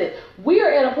 let me say this. We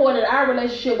are at a point in our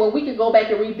relationship where we can go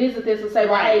back and revisit this and say,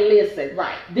 well, hey, listen,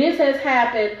 this has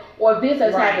happened or this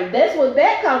has happened. That's when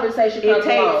that conversation comes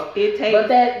along. It takes. But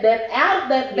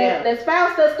that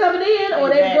spouse that's coming in or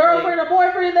that girlfriend or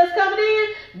boyfriend that's coming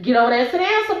in, get on there and sit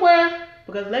down somewhere.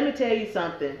 Because let me tell you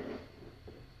something.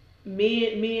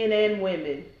 Men and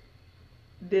women,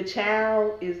 the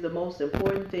child is the most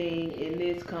important thing in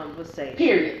this conversation.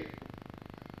 Period.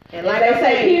 And like I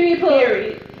say,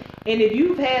 period. And if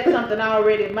you've had something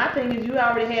already, my thing is you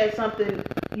already had something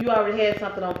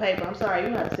on paper. I'm sorry,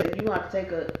 you have to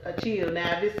take a chill.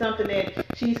 Now, if it's something that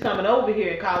she's coming over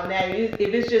here and causing, now if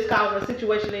it's just causing a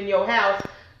situation in your house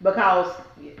because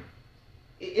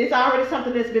it's already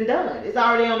something that's been done. It's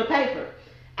already on the paper.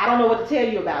 I don't know what to tell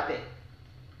you about that.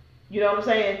 You know what I'm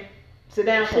saying? Sit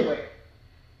down somewhere.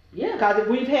 Yeah. Because if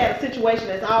we've had a situation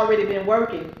that's already been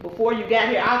working before you got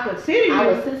here, I'll consider you.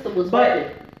 Our system was working.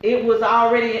 This has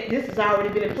already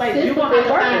been in place. You're gonna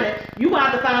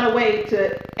have to find a way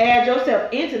to add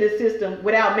yourself into the system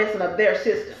without messing up their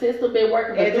system. System been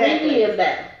working for 3 years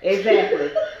now.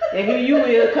 Exactly. And here you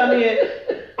will come in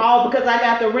all because I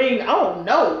got the ring. Oh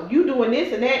no, you doing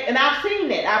this and that, and I've seen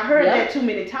that. I've heard that too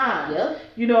many times. Yep.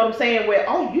 You know what I'm saying? Where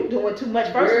you doing too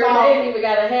much. First of all, you ain't even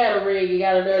gotta have a ring. You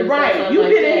gotta know. Right. You've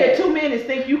been in here 2 minutes.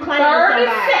 Think you claiming somebody.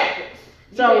 30 seconds.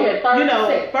 So,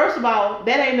 first of all,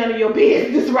 that ain't none of your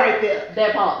business right there.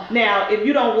 That part. Now, if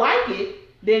you don't like it,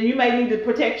 then you may need to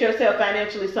protect yourself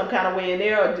financially some kind of way in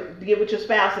there or get with your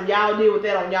spouse and y'all deal with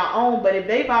that on your own. But if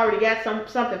they've already got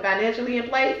something financially in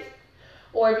place,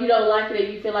 or if you don't like it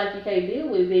and you feel like you can't deal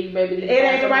with it, then you maybe need to it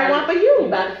ain't the right one for you. You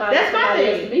about to find That's my somebody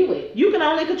thing. else to be with. You can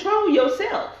only control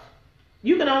yourself.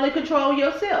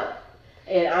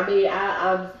 And I mean,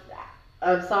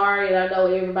 I'm sorry, and I know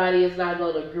everybody is not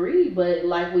going to agree, but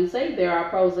like we say, there are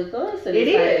pros and cons to this. It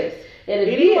is. And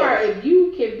if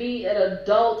you can be an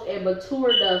adult and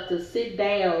mature enough to sit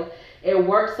down and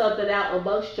work something out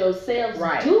amongst yourselves,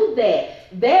 do that.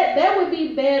 That would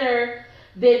be better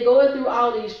than going through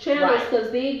all these channels,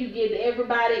 because then you get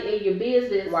everybody in your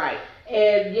business. Right.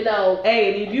 And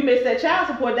hey, and if you miss that child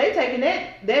support, they taking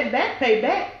that back pay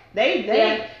back. They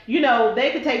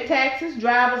could take taxes,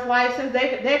 driver's license.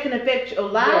 That can affect your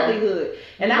livelihood.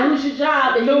 And you lose your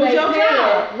job and lose your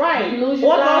job, right? You lose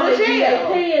your job and you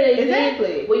ain't paying.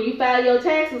 Exactly. When you file your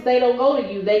taxes, they don't go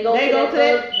to you. They go to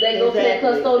that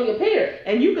custodial parent.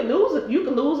 And you can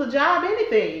lose a job,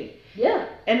 anything. Yeah.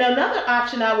 And another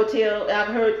option I would tell, I've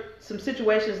heard some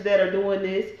situations that are doing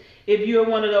this. If you're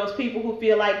one of those people who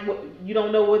feel like you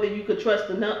don't know whether you could trust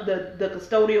the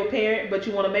custodial parent, but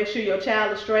you want to make sure your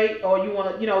child is straight, or you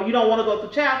want to, you don't want to go through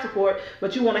child support,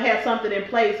 but you want to have something in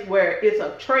place where it's a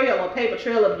paper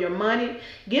trail of your money,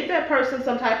 get that person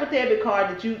some type of debit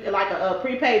card that you, like a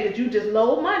prepaid, that you just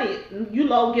load money. Give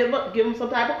them some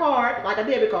type of card, like a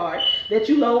debit card, that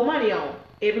you load money on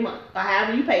every month, or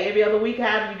however you pay, every other week,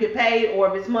 however you get paid, or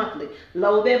if it's monthly,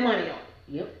 load that money on.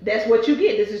 Yep. That's what you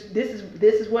get.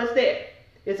 This is what's there.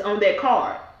 It's on that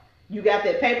card. You got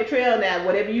that paper trail now.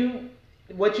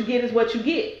 What you get is what you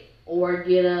get. Or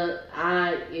get and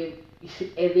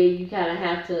then you kind of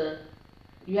have to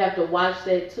watch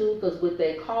that too, because with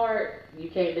that card, You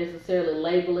can't necessarily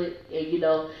label it, and you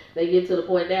know they get to the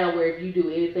point now where if you do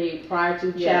anything prior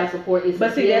to child support, it's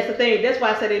but see that's the thing. That's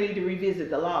why I said they need to revisit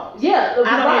the laws. Yeah,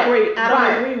 I don't agree. I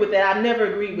don't agree with that. I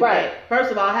never agreed with that. First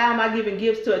of all, how am I giving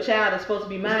gifts to a child that's supposed to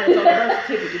be mine? It's on the birth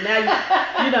certificate.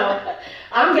 Now you know.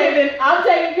 I'm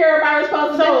taking care of my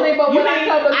responsibility, but when I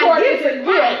come to court, it's a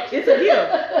gift. It's a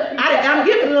gift. I'm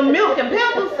giving them milk and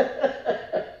peppers.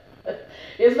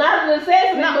 It's not a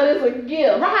necessity, but it's a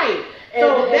gift. Right. And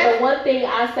the one thing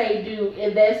I say do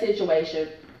in that situation,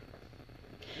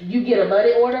 you get a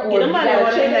money order or get a money order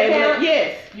account.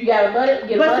 Yes. You got a money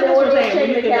order or a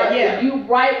checking account. And you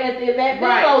write in that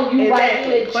bill, you write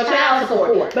in child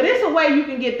support. But it's a way you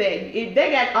can get that.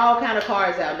 They got all kind of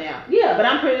cards out now. Yeah. But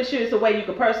I'm pretty sure it's a way you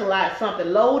can personalize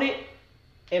something, load it,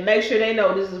 and make sure they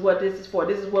know this is what this is for.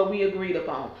 This is what we agreed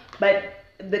upon. But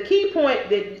the key point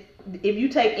that if you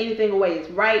take anything away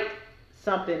is write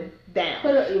something down.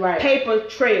 Paper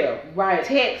trail. Right.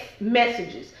 Text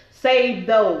messages. Save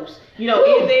those. You know,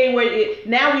 anything where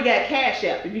now we got Cash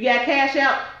App. If you got Cash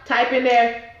App, type in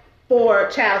there for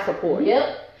child support.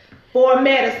 Yep. For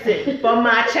medicine for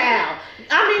my child.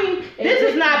 I mean, this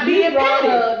is not being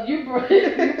petty. You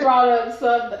brought up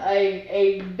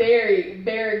a very,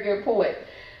 very good point.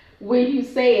 When you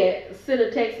said send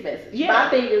a text message. Yeah. My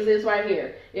thing is this right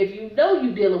here. If you know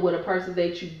you're dealing with a person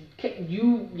that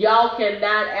y'all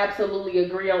cannot absolutely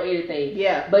agree on anything.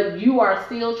 Yeah. But you are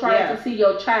still trying to see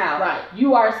your child. Right.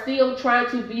 You are still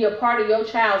trying to be a part of your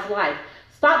child's life.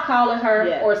 Stop calling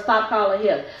her or stop calling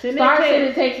him. Start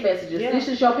sending text messages. Yeah. This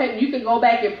is your pay. You can go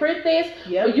back and print this.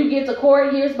 Yep. When you get to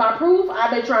court, here's my proof.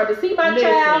 I've been trying to see my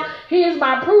child. Here's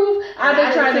my proof. I've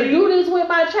been trying to do this with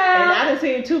my child. And I done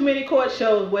seen too many court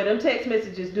shows where them text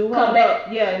messages do come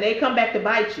back. Yeah, and they come back to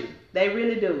bite you. They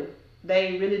really do.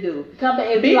 They really do. Come back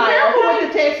and be careful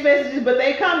with the text messages, but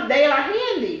they are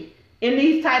handy in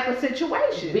these type of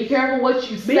situations. Be careful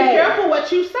what you say. Be careful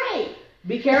what you say.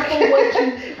 Be careful what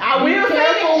you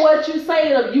what you say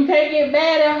to them. You can't get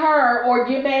mad at her or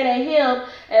get mad at him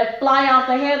and fly off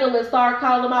the handle and start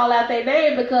calling them all out their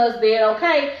name, because then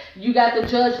you got the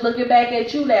judge looking back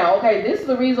at you now. Okay, this is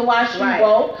the reason why she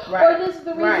won't, or this is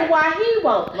the reason why he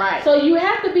won't. Right. So you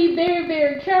have to be very,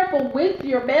 very careful with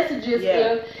your messages.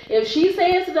 Yeah. If she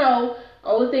says no,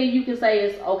 only thing you can say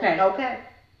is okay. Okay.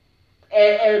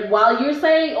 And while you're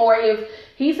saying, or if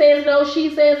he says no,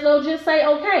 she says no, just say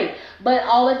okay. But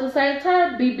all at the same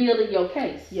time, be building your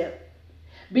case. Yep.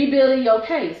 Be building your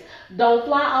case. Don't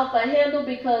fly off the handle,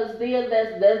 because then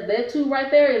that too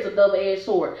right there is a double-edged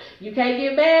sword. You can't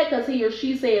get mad because he or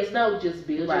she says no. Just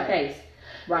build your case.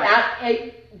 Right.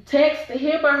 I text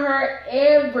him or her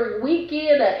every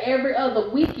weekend or every other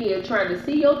weekend trying to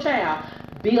see your child.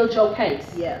 Build your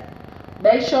case. Yeah.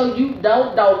 Make sure you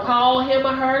don't call him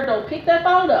or her. Don't pick that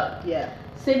phone up. Yeah.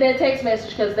 Send that text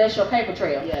message, because that's your paper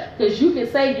trail. Yeah. Because you can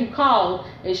say you called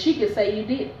and she can say you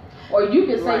did. Or you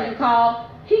can say you called,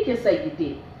 he can say you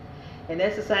did. And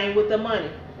that's the same with the money.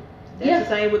 That's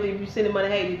the same with if you send the money,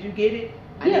 hey, did you get it?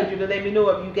 I need you to let me know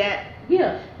if you got it.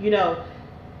 Yeah. You know,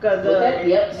 because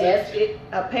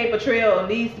a paper trail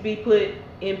needs to be put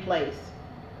in place.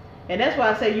 And that's why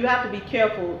I say you have to be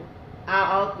careful.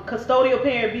 Our custodial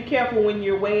parent, be careful when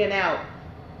you're weighing out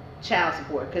child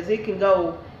support, because it can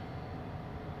go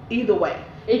either way.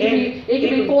 It can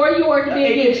be for you, or it can be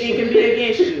against you. It can be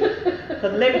against you.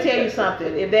 Because let me tell you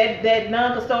something. If that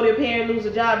non-custodial parent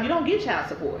loses a job, you don't get child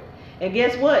support. And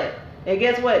guess what?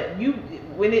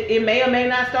 It may or may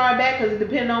not start back, because it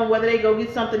depends on whether they go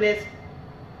get something that's,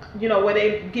 where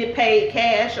they get paid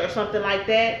cash or something like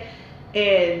that.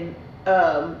 And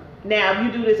now if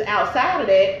you do this outside of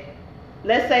that,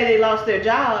 let's say they lost their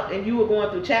job and you were going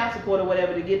through child support or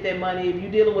whatever to get that money. If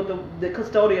you're dealing with the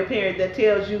custodial parent that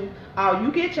tells you, oh,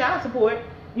 you get child support,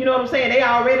 you know what I'm saying? They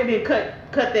already did cut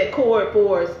that cord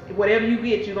for us. Whatever you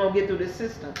get, you're going to get through the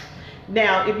system.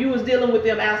 Now, if you was dealing with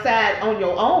them outside on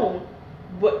your own,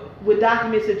 with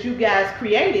documents that you guys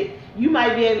created, you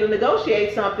might be able to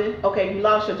negotiate something. Okay, you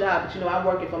lost your job, but I'm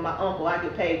working for my uncle. I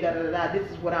get paid, This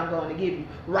is what I'm going to give you.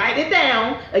 Write it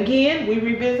down. Again, we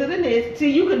revisiting this.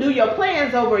 See, you can do your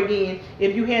plans over again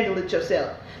if you handle it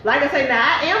yourself. Like I say, now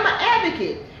I am an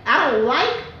advocate. I don't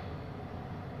like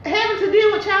having to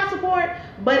deal with child support,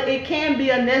 but it can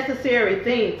be a necessary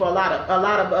thing for a lot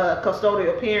of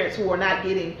custodial parents who are not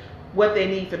getting what they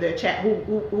need for their child,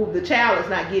 who the child is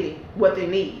not getting what they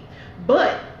need.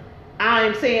 But I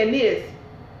am saying this: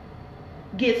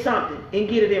 get something and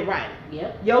get it in writing.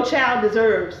 Yep. Your child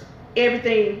deserves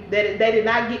everything that they did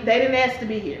not get. They didn't ask to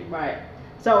be here. Right.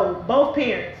 So both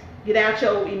parents, get out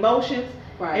your emotions.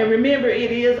 Right. And remember,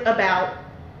 it is about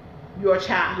your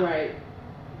child. Right.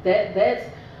 That's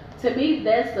To me,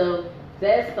 that's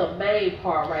the main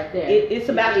part right there. It's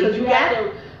about because you have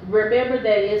to remember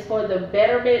that it's for the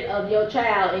betterment of your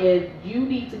child, and you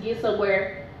need to get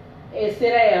somewhere and sit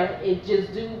down and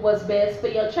just do what's best for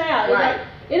your child. Right.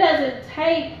 It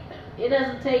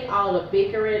doesn't take all the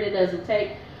bickering. It doesn't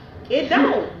take. It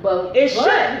don't. But it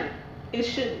shouldn't. It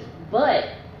shouldn't. But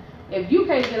if you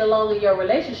can't get along in your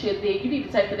relationship, then you need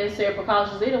to take the necessary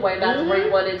precautions anyway, not to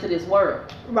bring one into this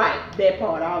world. Right, that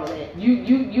part, all of that. You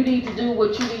need to do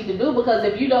what you need to do, because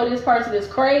if you know this person is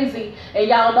crazy and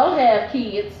y'all don't have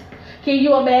kids, can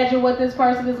you imagine what this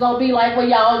person is gonna be like when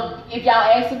if y'all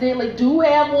accidentally do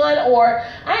have one? Or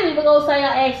I ain't even gonna say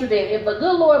an accident. If the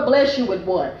good Lord bless you with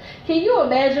one, can you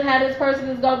imagine how this person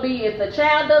is gonna be if the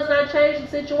child does not change the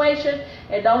situation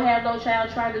and don't have no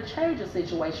child trying to change the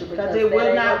situation? Because it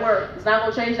will not work. It's not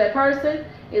gonna change that person.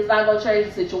 It's not gonna change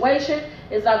the situation.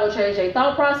 It's not gonna change their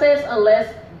thought process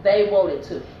unless they want it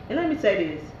to. And let me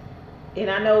say this, and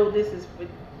I know this is,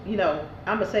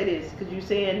 I'm gonna say this because you're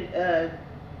saying.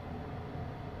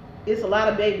 It's a lot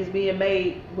of babies being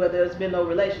made where there's been no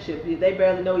relationship. They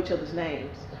barely know each other's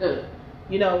names.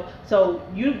 So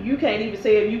you can't even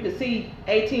say if you could see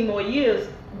 18 more years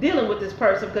dealing with this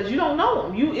person because you don't know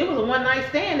them. It was a one night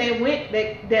stand that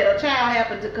a child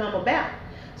happened to come about.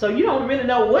 So you don't really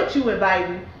know what you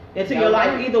inviting into your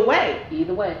life either way.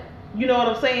 Either way. You know what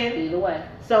I'm saying? Either way.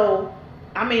 So,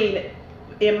 I mean,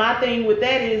 and my thing with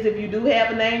that is if you do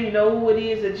have a name, you know who it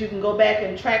is, that you can go back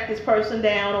and track this person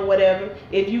down or whatever.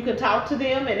 If you can talk to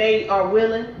them and they are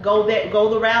willing, go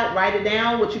the route, write it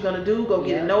down, what you're going to do, go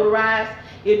get it notarized.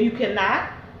 If you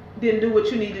cannot, then do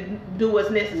what you need to do what's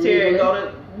necessary and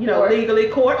go to, legally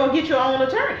court or get your own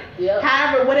attorney. Yep.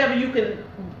 However, whatever you can.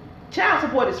 Child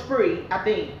support is free, I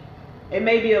think. It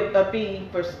may be a fee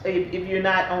for if you're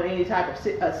not on any type of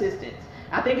assistance.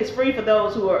 I think it's free for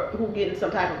those who getting some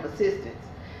type of assistance.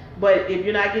 But if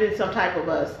you're not getting some type of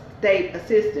a state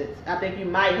assistance, I think you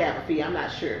might have a fee. I'm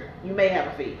not sure. You may have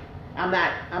a fee. I'm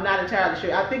not entirely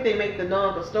sure. I think they make the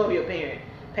non-custodial parent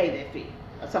pay that fee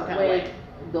some kind of way.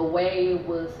 The way it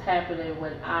was happening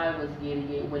when I was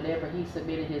getting it, whenever he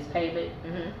submitted his payment,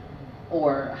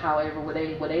 or however when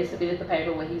they submitted the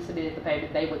payment, when he submitted the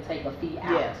payment, they would take a fee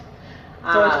out. Yes.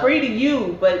 So it's free to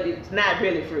you, but it's not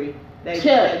really free. They just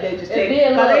take,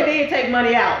 because they did take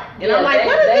money out. And I'm like,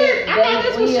 what is this? I thought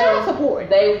this was child support.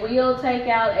 They will take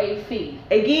out a fee.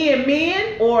 Again,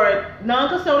 men or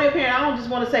non-custodial parent, I don't just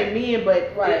want to say men,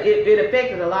 but it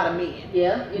affected a lot of men.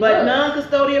 Yeah. But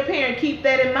non-custodial parent, keep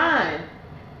that in mind.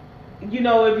 If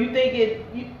you think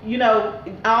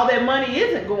all that money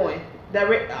isn't going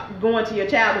to your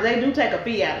child, because they do take a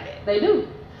fee out of that. They do.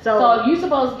 So if you're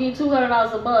supposed to get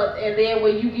 $200 a month, and then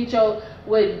when you get your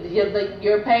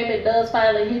payment does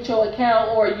finally hit your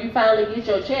account, or you finally get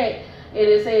your check, and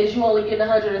it says you only get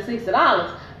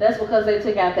 $160, that's because they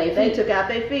took out their fee. They took out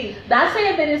their fee. Not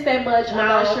saying that it's that much. No, I'm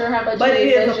not sure how much but it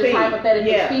is. That's just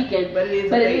hypothetically speaking. But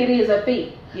it is a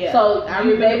fee. Yeah. So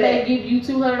they may give you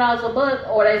 $200 a month,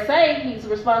 or they say he's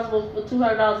responsible for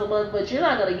 $200 a month, but you're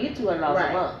not going to get $200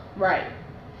 a month. Right.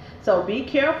 So be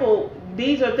careful.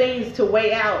 These are things to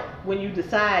weigh out when you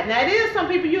decide. Now, it is some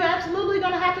people you're absolutely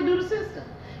going to have to do the system.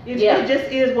 It just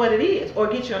is what it is. Or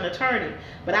get you an attorney.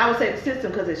 But I would say the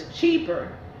system because it's cheaper.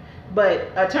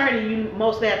 But attorney, you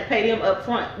mostly have to pay them up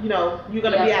front. You're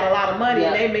going to be out a lot of money,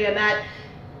 and they may not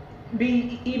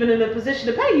be even in a position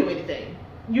to pay you anything.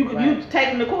 You take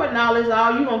them to court and all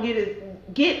you're going to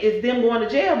get is them going to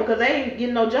jail because they ain't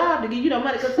getting no job to give you no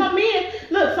money. Because some men,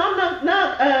 look, some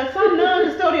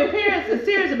non-custodial parents are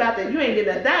serious about that. You ain't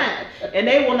getting a dime, and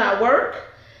they will not work.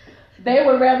 They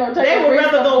would rather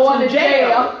go to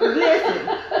jail. Listen,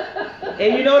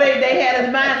 and they had this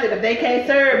mindset if they can't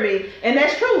serve me, and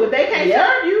that's true. If they can't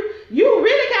serve you, you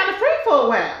really kind of free for a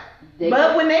while.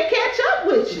 But when they catch up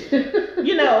with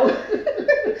you,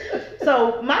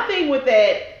 So my thing with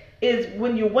that is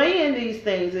when you weigh in these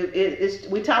things,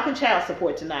 we're talking child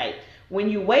support tonight. When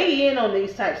you weigh in on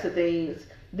these types of things,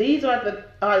 these are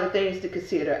the things to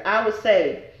consider. I would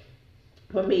say,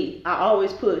 for me, I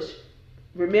always push.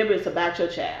 Remember, it's about your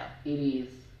child. It is.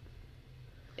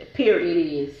 Period.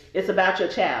 It is. It's about your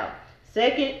child.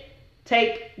 Second,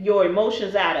 take your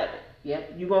emotions out of it.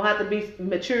 Yep. You're going to have to be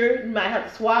mature. You might have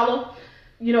to swallow,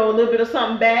 a little bit of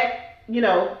something back. You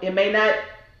may not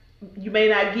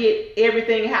get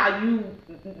everything how you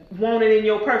want it in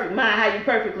your perfect mind, how you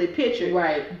perfectly picture.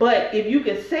 Right. But if you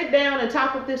can sit down and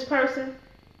talk with this person,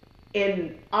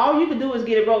 and all you can do is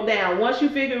get it wrote down. Once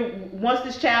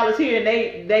this child is here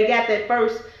and they got that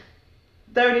first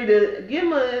 30 to give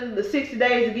them the 60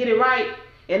 days to get it right,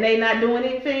 and they not doing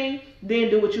anything, then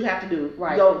do what you have to do.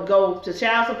 Right. Go to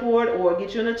child support or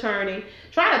get you an attorney.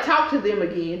 Try to talk to them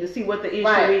again to see what the issue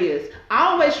is. I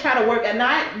always try to work, and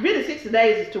not really 60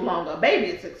 days is too long. A baby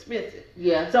is expensive.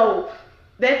 Yeah. So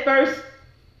that first,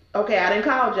 okay, I didn't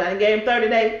call you. I didn't give him 30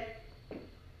 days.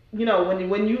 You know,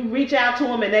 when you reach out to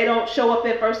them and they don't show up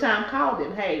that first time, call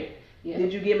them. Hey,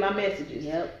 did you get my messages?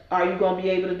 Yep. Are you going to be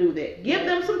able to do that? Give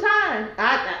them some time.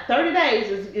 30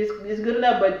 days is good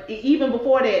enough. But even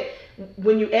before that,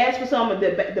 when you ask for someone,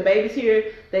 the baby's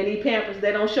here, they need Pampers,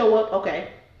 they don't show up, okay.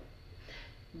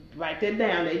 Write that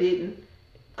down. They didn't.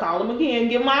 Call them again.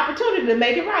 Give them an opportunity to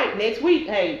make it right. Next week,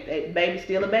 hey, baby's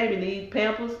still a baby. Need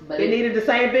Pampers. But it needed the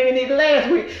same thing it needed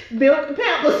last week. Milk and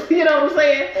Pampers. You know what I'm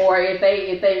saying? Or if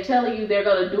they telling you they're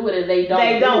gonna do it and they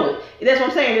don't. That's what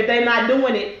I'm saying. If they're not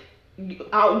doing it,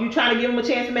 you trying to give them a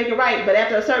chance to make it right. But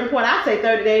after a certain point, I say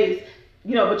 30 days.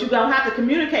 You know, but you're gonna have to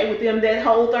communicate with them that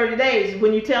whole 30 days.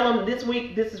 When you tell them this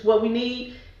week, this is what we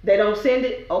need, they don't send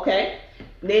it. Okay.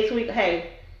 Next week,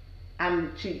 hey,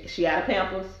 she out of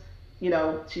Pampers. You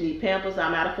know, she need Pampers.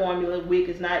 I'm out of formula. WIC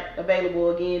is not available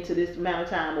again to this amount of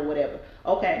time or whatever.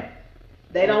 Okay,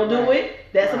 they don't do it.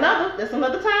 That's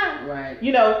another time. Right.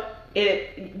 You know,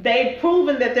 they've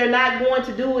proven that they're not going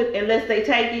to do it unless they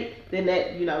take it. Then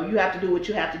that you have to do what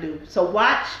you have to do. So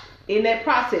watch in that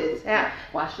process.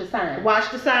 Watch the signs. Watch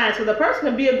the signs. So the person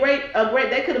can be a great.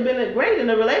 They could have been great in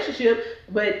a relationship,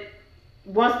 but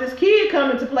once this kid come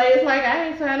into play, it's like I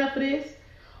ain't signed up for this.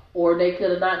 Or they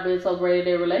could have not been so great in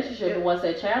their relationship, and once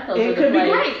that child comes into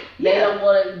play,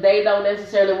 they don't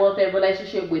necessarily want that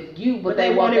relationship with you, but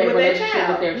they want that relationship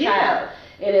with their child.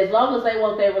 And as long as they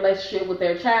want that relationship with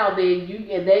their child, then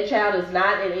and that child is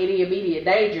not in any immediate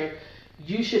danger,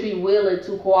 you should be willing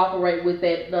to cooperate with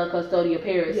that non-custodial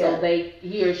parent so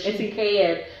he or she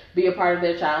can be a part of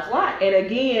their child's life. And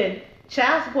again,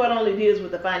 child support only deals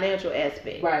with the financial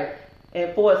aspect. Right.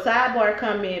 And for a sidebar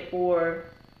comment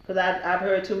because I've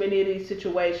heard too many of these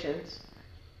situations.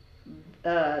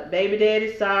 Baby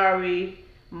daddy sorry,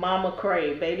 mama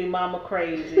crazy, baby mama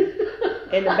crazy.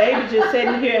 And the baby just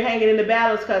sitting here hanging in the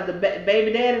balance because the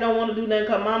baby daddy don't want to do nothing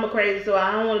because mama crazy, so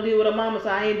I don't want to deal with her mama, so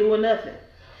I ain't doing nothing.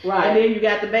 Right. And then you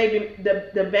got the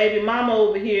baby mama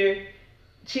over here.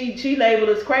 She labeled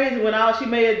as crazy when all she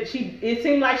made it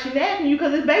seemed like she nagging you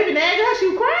because this baby nagging her. She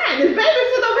was crying. This baby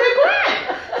sitting over here crying.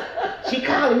 She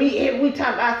calling me every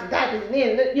time I some diapers.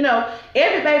 And then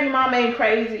every baby mama ain't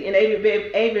crazy and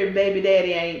every baby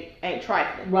daddy ain't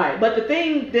trifling. Right. But the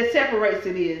thing that separates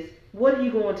it is, what are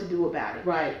you going to do about it?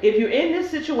 Right. If you're in this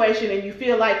situation and you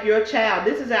feel like your child,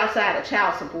 this is outside of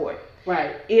child support.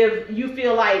 Right. If you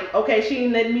feel like, okay, she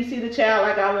ain't letting me see the child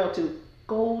like I want to,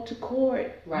 go to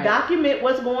court. Right. Document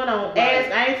what's going on.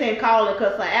 Right. I ain't saying call and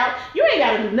cuss her out. You ain't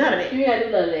got to do none of that. You ain't got to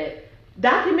do none of that.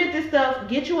 Document this stuff.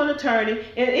 Get you an attorney.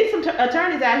 And it's some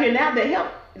attorneys out here now that help,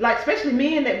 like especially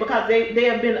men that because they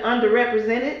have been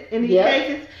underrepresented in these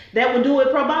cases, that will do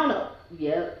it pro bono.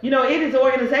 Yep. It is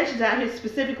organizations out here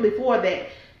specifically for that.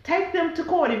 Take them to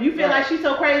court. If you feel like she's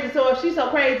so crazy, if she's so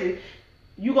crazy,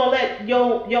 you gonna let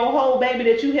your whole baby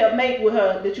that you helped make with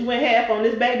her, that you went half on,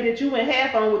 this baby that you went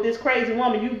half on with this crazy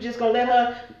woman, you just gonna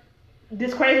let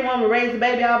this crazy woman raise the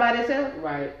baby all by herself?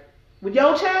 Right. With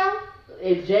your child?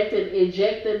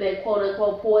 Injecting that quote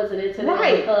unquote poison into them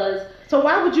because. So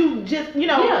why would you just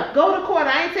go to court?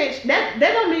 I ain't saying that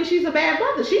don't mean she's a bad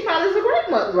mother. She probably is a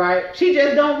great mother. Right. She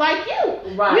just don't like you.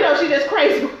 Right. She just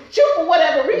crazy with you for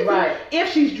whatever reason. Right.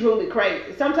 If she's truly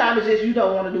crazy, sometimes it's just you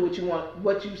don't want to do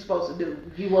what you're supposed to do.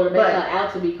 You want to make her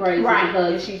out to be crazy,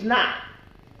 because and she's not.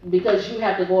 Because you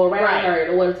have to go around her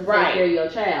in order to take care of your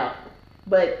child.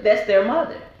 But that's their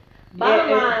mother.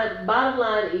 Bottom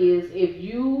line is, if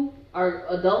you are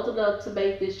adult enough to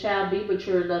make this child be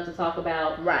mature enough to talk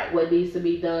about what needs to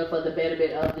be done for the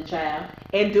betterment of the child,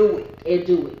 and do it. It's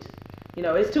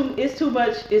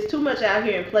too much out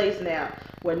here in place now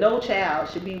where no child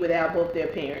should be without both their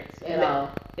parents at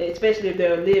all, especially if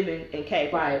they're living and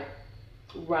capable.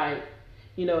 Right.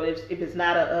 If it's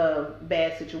not a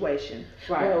bad situation.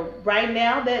 Right. Well, right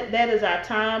now that is our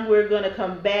time. We're gonna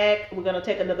come back. We're gonna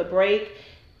take another break.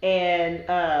 And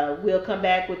we'll come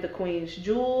back with the Queen's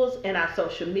Jewels and our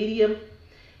social media.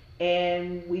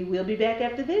 And we will be back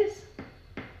after this.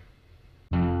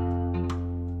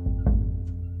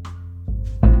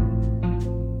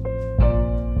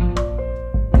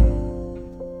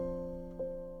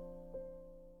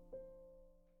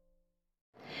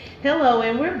 Hello,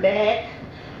 and we're back.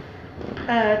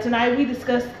 Tonight we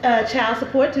discussed child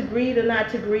support, to greed or not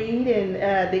to greed, and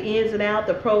the ins and outs,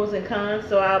 the pros and cons.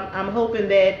 So I'm hoping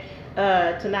that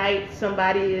tonight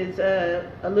somebody is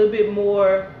a little bit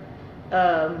more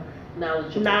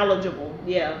knowledgeable,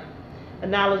 yeah.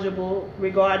 Knowledgeable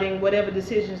regarding whatever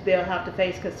decisions they'll have to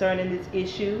face concerning this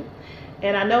issue.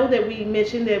 And I know that we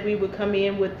mentioned that we would come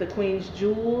in with the Queen's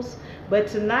Jewels, but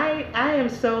tonight I am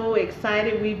so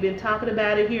excited. We've been talking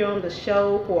about it here on the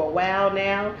show for a while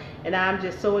now, and I'm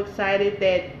just so excited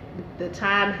that the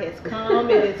time has come.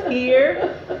 It is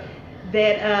here.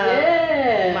 That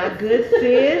yes. My good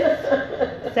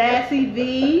sis, Sassy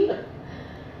V,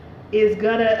 is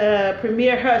gonna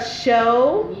premiere her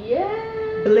show. Yeah.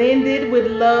 Blended with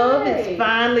Love is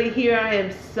finally here. I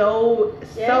am so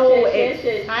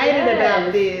excited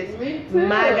about this. Me too.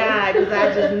 My God, because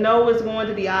I just know it's going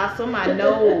to be awesome. I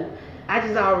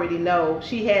just already know.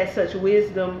 She has such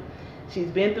wisdom.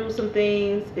 She's been through some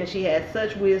things, and she has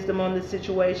such wisdom on this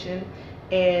situation.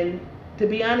 And to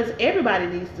be honest, everybody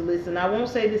needs to listen. I won't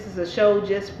say this is a show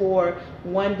just for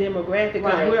one demographic,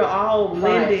 because we're all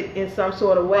blended in some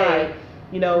sort of way.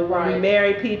 You know, when we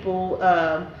marry people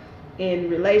in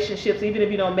relationships, even if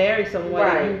you don't marry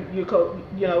someone,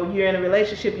 you're in a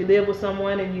relationship, you live with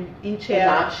someone, and you each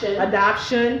have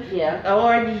adoption,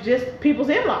 or you just people's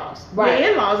in-laws. Your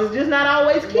in-laws is just not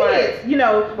always kids. You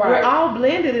know, we're all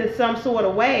blended in some sort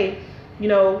of way. You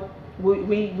know,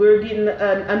 we're getting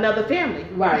another family.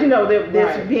 You know,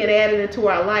 that's being added into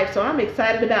our life. So I'm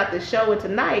excited about this show, and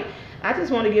tonight I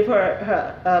just want to give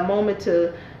her a moment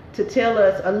to tell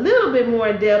us a little bit more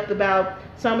in depth about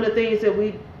some of the things that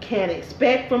we can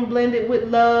expect from Blended with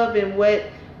Love, and what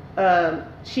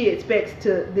she expects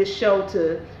to this show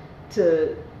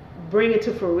to bring it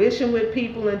to fruition with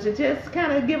people, and to just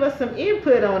kind of give us some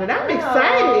input on it. I'm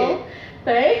excited.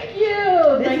 Thank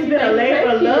you. This has been a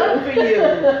labor of love for you.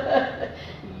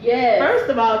 Yes. First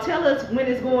of all, tell us when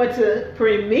it's going to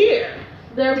premiere.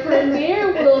 The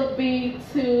premiere will be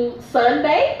to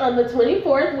Sunday on the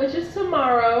 24th, which is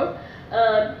tomorrow,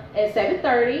 at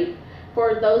 7:30.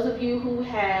 For those of you who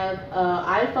have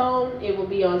iPhone, it will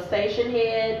be on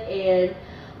Stationhead, and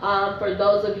for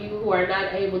those of you who are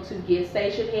not able to get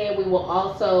Stationhead, we will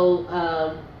also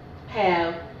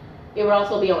it will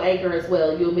also be on Anchor as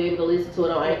well. You'll be able to listen to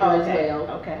it on Anchor as well.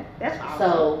 Okay, that's awesome.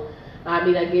 So, I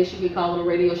mean, I guess you could call it a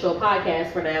radio show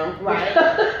podcast for now. Right.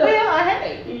 Well,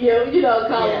 hey. You know,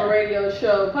 call it a radio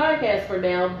show podcast for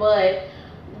now, but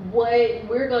what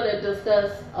we're going to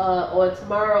discuss on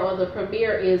tomorrow on the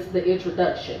premiere is the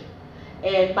introduction.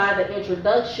 And by the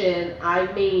introduction,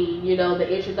 I mean, you know, the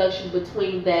introduction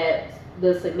between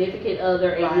the significant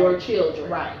other and your children.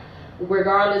 Right.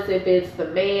 Regardless if it's the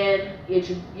man,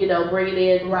 bringing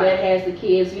in that has the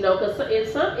kids, you know, because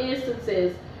in some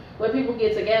instances, when people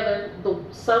get together,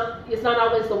 it's not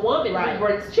always the woman who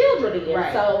brings children in.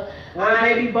 Right. So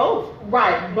maybe both.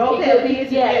 Right. Both have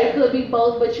kids. Yeah, it could be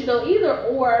both. But you know, either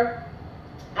or,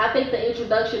 I think the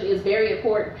introduction is very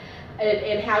important,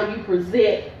 and how you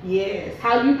present. Yes.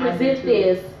 How you present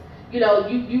this. You know,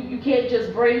 you can't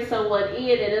just bring someone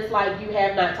in and it's like you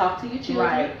have not talked to your children.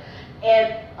 Right.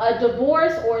 And a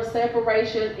divorce or a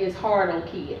separation is hard on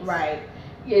kids. Right.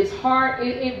 It's hard.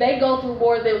 They go through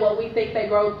more than what we think they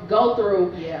go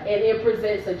through. Yeah. And it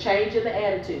presents a change in the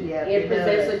attitude. Yeah,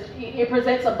 it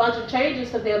presents a bunch of changes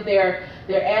to them. Their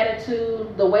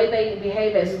attitude, the way they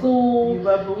behave at school.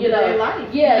 Their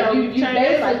life. Yeah. You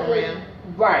basically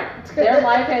right. Their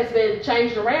life has been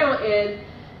changed around, and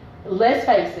let's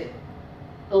face it.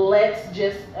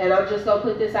 And I'm just gonna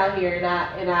put this out here,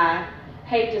 and I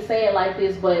hate to say it like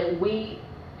this, but we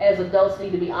as adults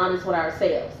need to be honest with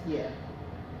ourselves. Yeah.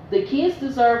 The kids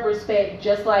deserve respect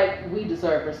just like we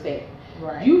deserve respect.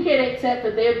 Right. You can't expect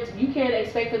for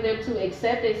them to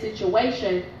accept a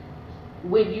situation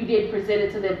when you didn't present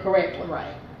it to them correctly.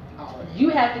 Right. You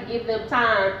have to give them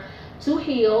time to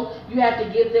heal. You have to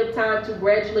give them time to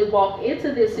gradually walk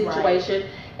into this situation,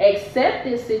 accept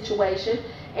this situation,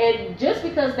 and just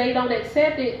because they don't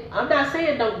accept it, I'm not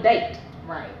saying don't date.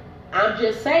 Right. I'm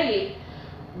just saying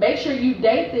make sure you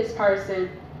date this person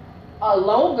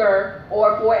longer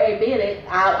or for a minute.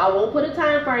 I won't put a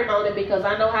time frame on it because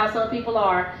I know how some people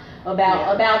are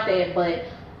about that, but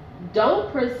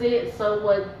don't present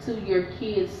someone to your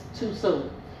kids too soon.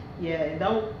 Yeah, and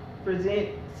don't present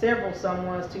several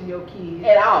someones to your kids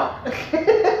at all.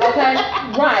 Okay,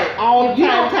 right. All the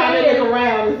time they look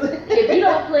around. If you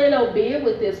don't plan on being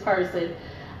with this person,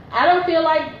 I don't feel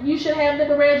like you should have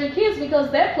them around your kids because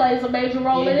that plays a major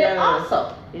role in it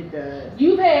also. It does.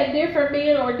 You've had different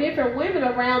men or different women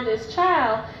around this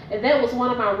child, and that was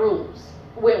one of my rules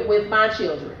with my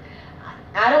children.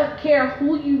 I don't care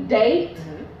who you date,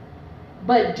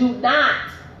 but do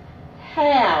not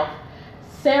have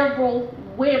several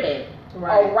women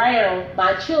around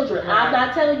my children. Right. I'm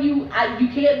not telling you you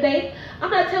can't date. I'm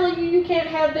not telling you can't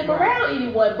have them around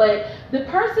anyone, but the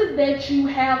person that you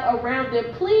have around them,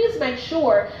 please make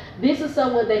sure this is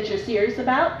someone that you're serious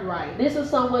about. Right. This is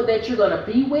someone that you're going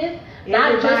to be with.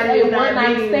 Not just a one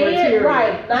night stand.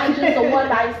 Right. Not just a one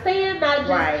night stand. Not just.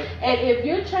 Right. And if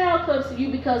your child comes to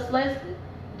you, because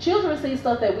children see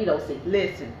stuff that we don't see.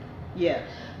 Listen. Yeah.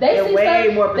 They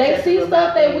see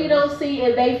stuff that we don't see,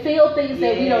 and they feel things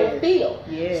that we don't feel.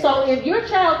 Yes. So if your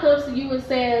child comes to you and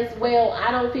says, well, I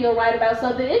don't feel right about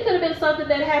something, it could have been something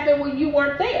that happened when you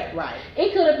weren't there. Right.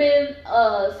 It could have been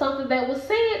something that was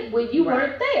said when you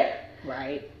weren't there.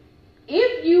 Right.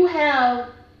 If you have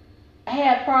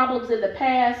had problems in the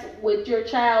past with your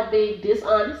child being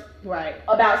dishonest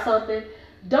about something,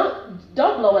 don't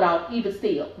blow it off even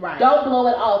still. Right. Don't blow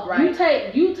it off.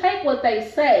 Right. You take what they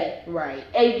say. Right.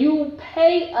 And you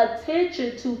pay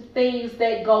attention to things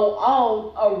that go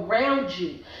on around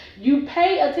you. You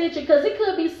pay attention because it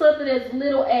could be something as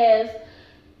little as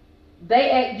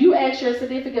you ask your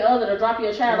significant other to drop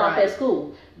your child off at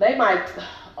school. They might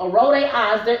roll their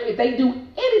eyes if they do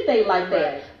anything like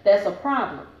that. Right. That's a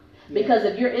problem. Because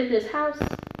if you're in this house,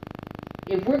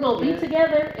 if we're going to be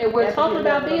together and we're talking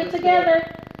about being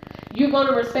together, you're going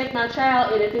to respect my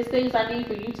child. And if there's things I need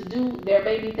for you to do, there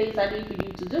may be things I need for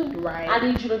you to do. Right. I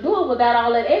need you to do it without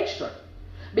all that extra.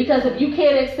 Because if you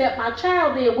can't accept my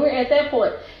child, then we're at that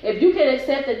point. If you can't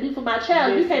accept and do for my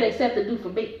child, you can't accept and do for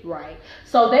me. Right.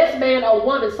 So that's man or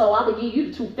woman, so I'm going to give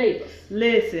you the two fingers.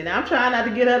 Listen, I'm trying not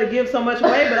to get her to give so much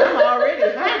away, but I'm already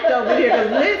hyped over here. Because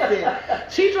listen,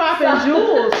 she dropping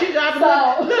jewels. She dropping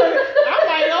look, I'm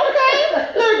like,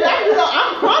 okay. Look,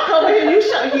 I'm crunk over here.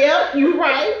 Yep, you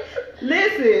right.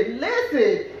 Listen.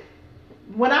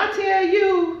 When I tell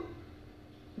you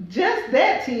just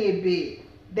that tidbit,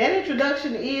 that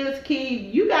introduction is key.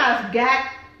 You guys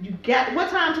got what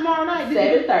time tomorrow night?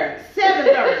 7:30.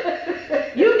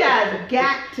 7:30. You guys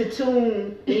got to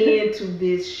tune into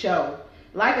this show.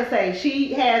 Like I say,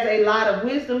 she has a lot of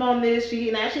wisdom on this. She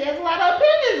has a lot of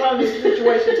opinions on this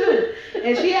situation too,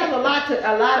 and she has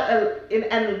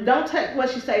and don't take what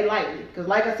she say lightly, because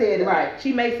like I said,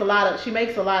 she makes a lot of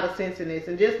sense in this.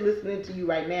 And just listening to you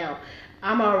right now,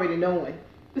 I'm already knowing.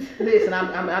 Listen,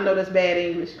 I know that's bad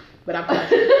English, but I'm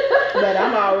country. But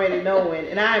I'm already knowing,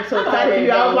 and I am so excited for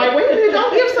you. I was like, wait a minute,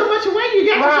 don't give so much away. You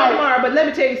got to show tomorrow. But let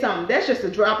me tell you something. That's just a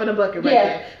drop in the bucket right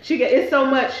there. It's so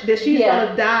much that she's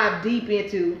gonna dive deep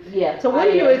into. Yeah. So what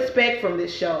do you expect from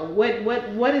this show?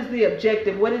 What is the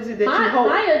objective? What is it that you hope?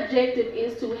 My objective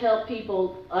is to help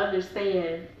people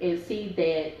understand and see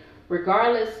that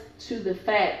regardless to the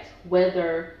fact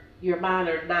whether you're mine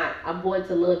or not, I'm going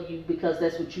to love you because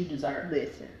that's what you deserve.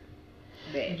 Listen.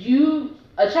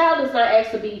 A child does not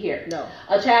ask to be here. No.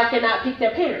 A child cannot pick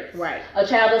their parents. Right. A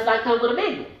child does not come with a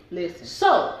manual. Listen. So,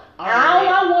 all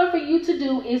I want for you to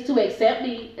do is to accept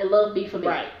me and love me for me.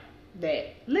 Right.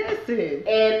 Listen.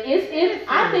 And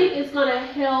I think it's going to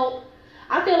help.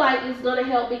 I feel like it's going to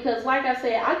help because, like I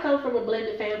said, I come from a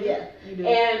blended family. Yeah, you do.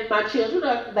 And my children,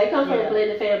 they come from a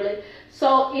blended family.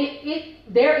 So,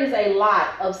 there is a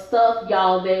lot of stuff,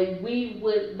 y'all, that we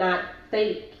would not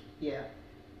think. Yeah.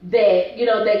 That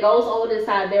that goes on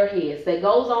inside their heads, that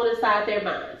goes on inside their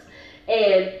minds.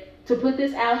 And to put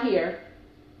this out here,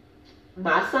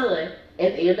 my son,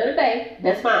 at the end of the day,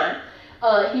 that's mine.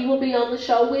 He will be on the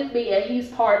show with me, and he's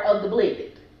part of the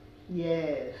blended.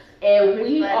 Yes. And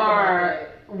I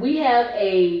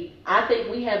think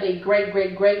we have a great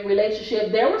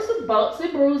relationship. There were some bumps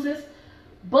and bruises,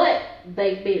 but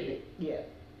they mended. Yeah.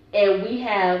 And we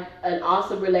have an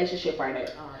awesome relationship right now.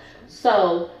 Awesome.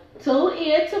 So tune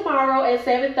in tomorrow at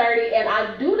 7:30, and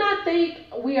I do not think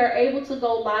we are able to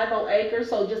go live on Anchor,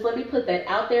 so just let me put that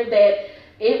out there that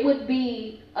it would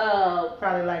be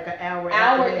probably like an hour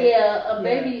after that.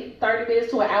 Maybe 30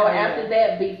 minutes to an hour after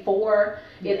that before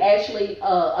it actually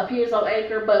appears on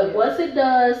Anchor. But once it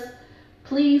does,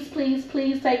 please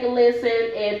take a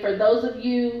listen. And for those of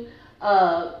you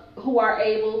who are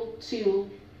able to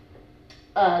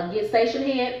get station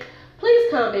head,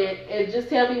 please comment and just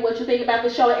tell me what you think about the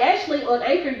show. And actually, on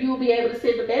Anchor, you will be able to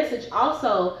send a message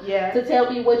also to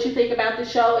tell me what you think about the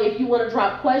show. If you want to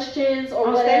drop questions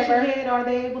or whatever. Station Head, are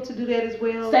they able to do that as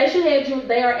well? Station Head,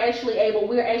 we're actually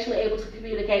able to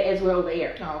communicate as we're on the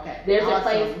air. Oh, okay. There's a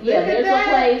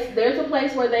place. There's a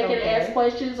place where they can ask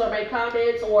questions or make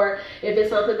comments, or if it's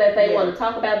something that they want to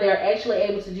talk about, they're actually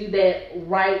able to do that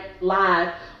right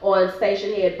live on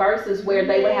Station Head versus where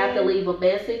they would have to leave a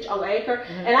message on Anchor.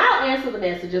 And I'll answer the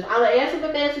messages.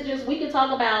 We can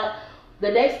talk about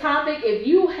The next topic, if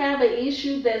you have an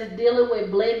issue that's dealing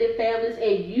with blended families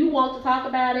and you want to talk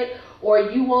about it, or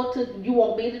you want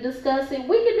me to discuss it,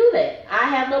 we can do that. I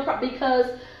have no problem, because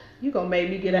you gonna make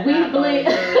me get a high blend.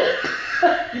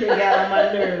 You got on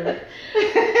my nerve.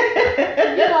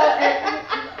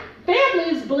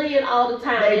 Families blend all the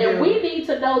time, and we need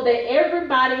to know that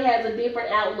everybody has a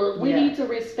different outlook. We need to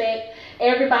respect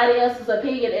everybody else's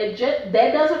opinion, and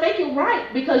that doesn't make it right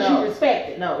because you respect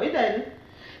it. No, it doesn't.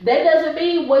 That doesn't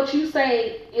mean what you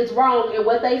say is wrong and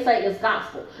what they say is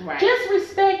gospel. Right. Just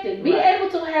respect it. Be able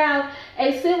to have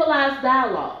a civilized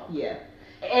dialogue. Yeah.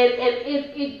 And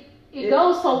it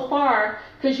goes so far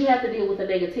because you have to deal with the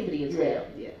negativity as well.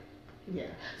 Yeah.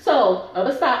 Yeah. So I'm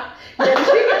gonna stop. She giving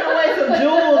away some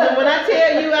jewels, and when I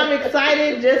tell you I'm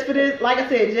excited just for this, like I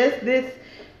said,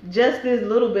 just this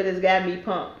little bit has got me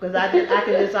pumped, because I can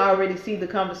just already see the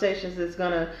conversations that's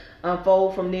gonna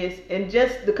unfold from this, and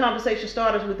just the conversation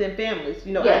starters within families.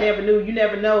 You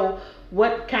never know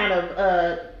what kind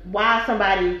of why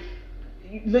somebody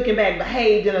looking back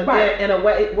behaved in a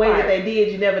way that they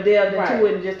did. You never delved into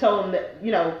it and just told them that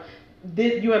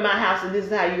you're in my house and this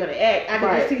is how you're gonna act. I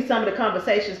can just see some of the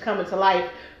conversations coming to life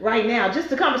right now. Just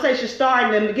the conversation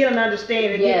starting them to get an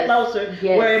understanding, get closer,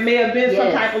 where it may have been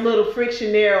some type of little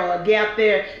friction there or a gap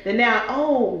there. Then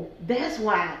now, that's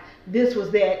why this was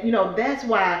that. That's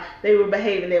why they were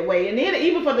behaving that way. And then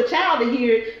even for the child to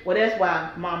hear, well, that's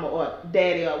why mama or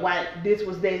daddy, or why this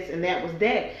was this and that was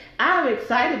that. I'm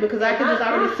excited because I can just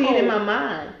already see it in my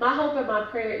mind. My hope and my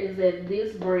prayer is that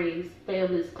this brings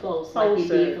families closer, like it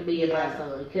did for me and my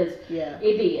son, because it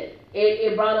did.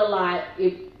 It brought a lot.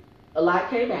 A lot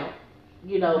came out,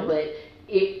 but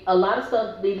a lot of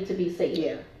stuff needed to be said.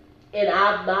 Yeah. And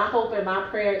my hope and my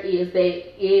prayer is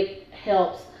that it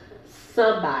helps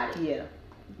somebody. Yeah.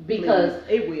 Because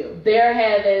it will. They're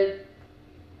having,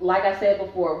 like I said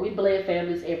before, we blend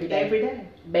families every day. Every day.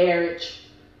 Marriage,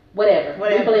 whatever.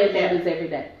 We blend families every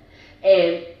day.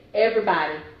 And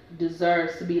everybody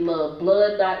deserves to be loved.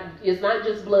 It's not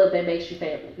just blood that makes you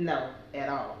family. No, at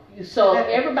all. So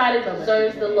everybody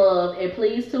deserves the love, and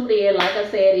please tune in. Like I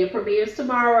said, it premieres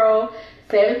tomorrow,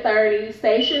 7:30,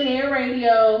 Station Head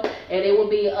Radio, and it will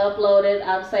be uploaded,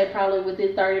 I would say, probably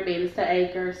within 30 minutes to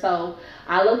Anchor. So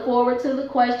I look forward to the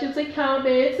questions and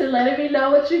comments and letting me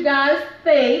know what you guys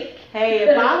think. Hey,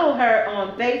 and follow her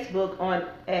on Facebook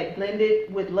at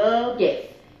Blended with Love. Yes.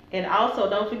 And also,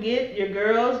 don't forget your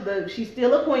girls. She's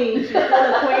still a queen. She's still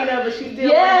a queen of a. She's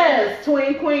still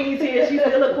twin queens here. She's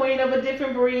still a queen of a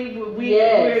different breed.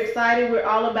 We're excited. We're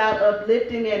all about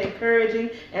uplifting and encouraging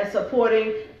and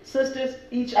supporting sisters,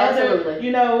 each other.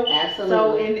 Absolutely.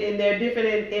 So in their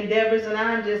different endeavors, and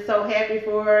I'm just so happy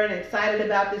for her and excited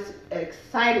about this.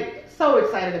 So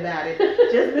excited about it.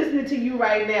 Just listening to you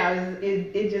right now,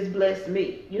 it just blessed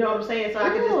me. You know what I'm saying? So I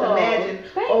can just imagine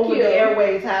over the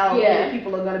airways how many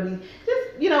people are going to be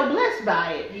just, blessed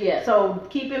by it. Yeah. So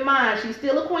keep in mind, she's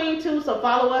still a queen too. So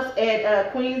follow us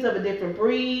at Queens of a Different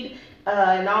Breed.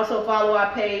 And also follow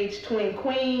our page, Twin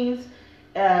Queens.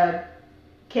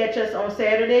 Catch us on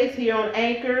Saturdays here on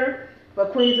Anchor for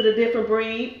Queens of a Different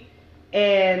Breed.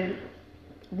 And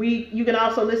you can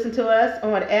also listen to us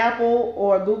on Apple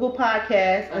or Google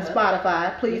Podcasts and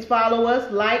Spotify. Please follow us,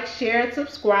 like, share, and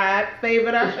subscribe.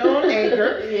 Favorite our show on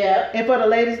Anchor. And for the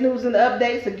latest news and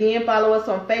updates, again, follow us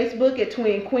on Facebook at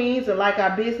Twin Queens, and like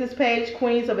our business page,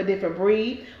 Queens of a Different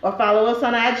Breed, or follow us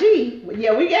on IG.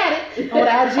 Yeah, we got it. On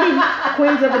IG,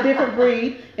 Queens of a Different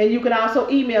Breed. And you can also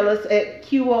email us at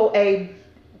QOA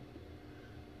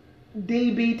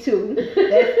DB2.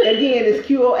 It's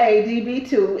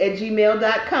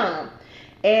QOADB2@gmail.com.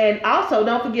 And also,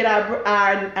 don't forget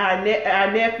our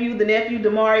nephew, the nephew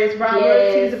Demarius Roberts.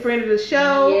 Yes. He's a friend of the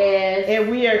show. Yes.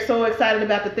 And we are so excited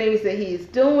about the things that he's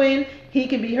doing. He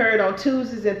can be heard on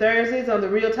Tuesdays and Thursdays on the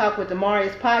Real Talk with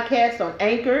Demarius podcast on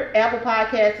Anchor, Apple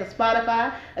Podcasts, and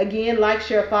Spotify. Again, like,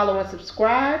 share, follow, and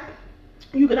subscribe.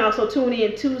 You can also tune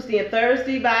in Tuesday and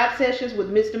Thursday vibe sessions with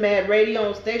Mr. Mad Radio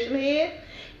on Station Head.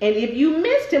 And if you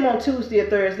missed him on Tuesday or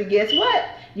Thursday, guess what?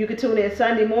 You can tune in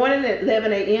Sunday morning at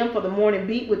 11 a.m. for the Morning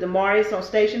Beat with Demarius on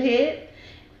Station Head.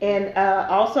 And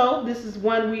also, this is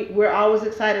one we're always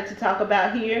excited to talk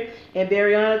about here, and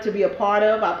very honored to be a part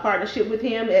of our partnership with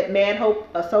him at Mad Hope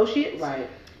Associates. Right.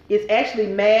 It's actually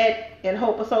Mad and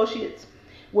Hope Associates,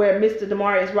 where Mr.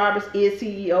 Demarius Roberts is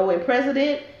CEO and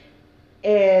president.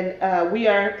 And we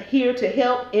are here to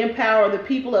help empower the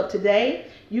people of today.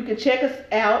 You can check us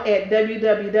out at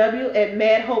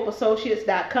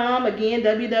www.madhopeassociates.com. Again,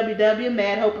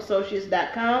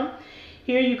 www.madhopeassociates.com.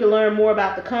 Here you can learn more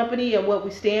about the company and what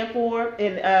we stand for,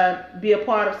 and be a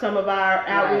part of some of our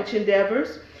outreach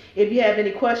endeavors. If you have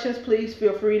any questions, please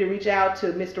feel free to reach out to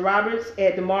Mr. Roberts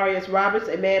at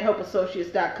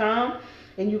DemariusRoberts@MadHopeAssociates.com.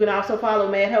 And you can also follow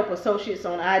Mad Hope Associates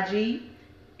on IG.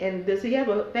 And does he have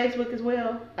a Facebook as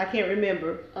well? I can't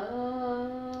remember.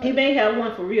 He may have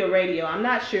one for Real Radio. I'm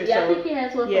not sure. Yeah, I think he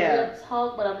has one for Real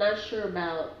Talk, but I'm not sure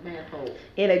about Mad Hope.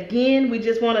 And again, we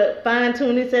just want to fine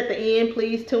tune this at the end.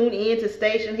 Please tune in to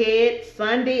Station Head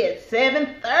Sunday at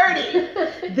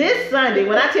 7:30. This Sunday,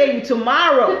 when I tell you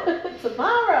tomorrow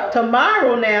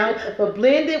now, for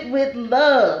Blended with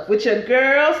Love with your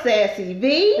girl Sassy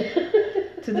V.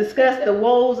 To discuss the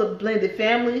woes of blended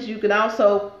families. You can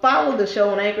also follow the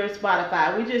show on Anchor and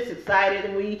Spotify. We're just excited,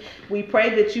 and we pray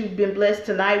that you've been blessed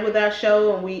tonight with our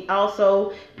show, and we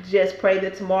also just pray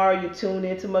that tomorrow you tune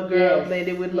into my girl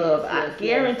Blended with Love. I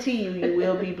guarantee you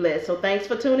will be blessed. So thanks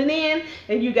for tuning in,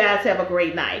 and you guys have a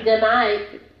great night. Good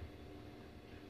night.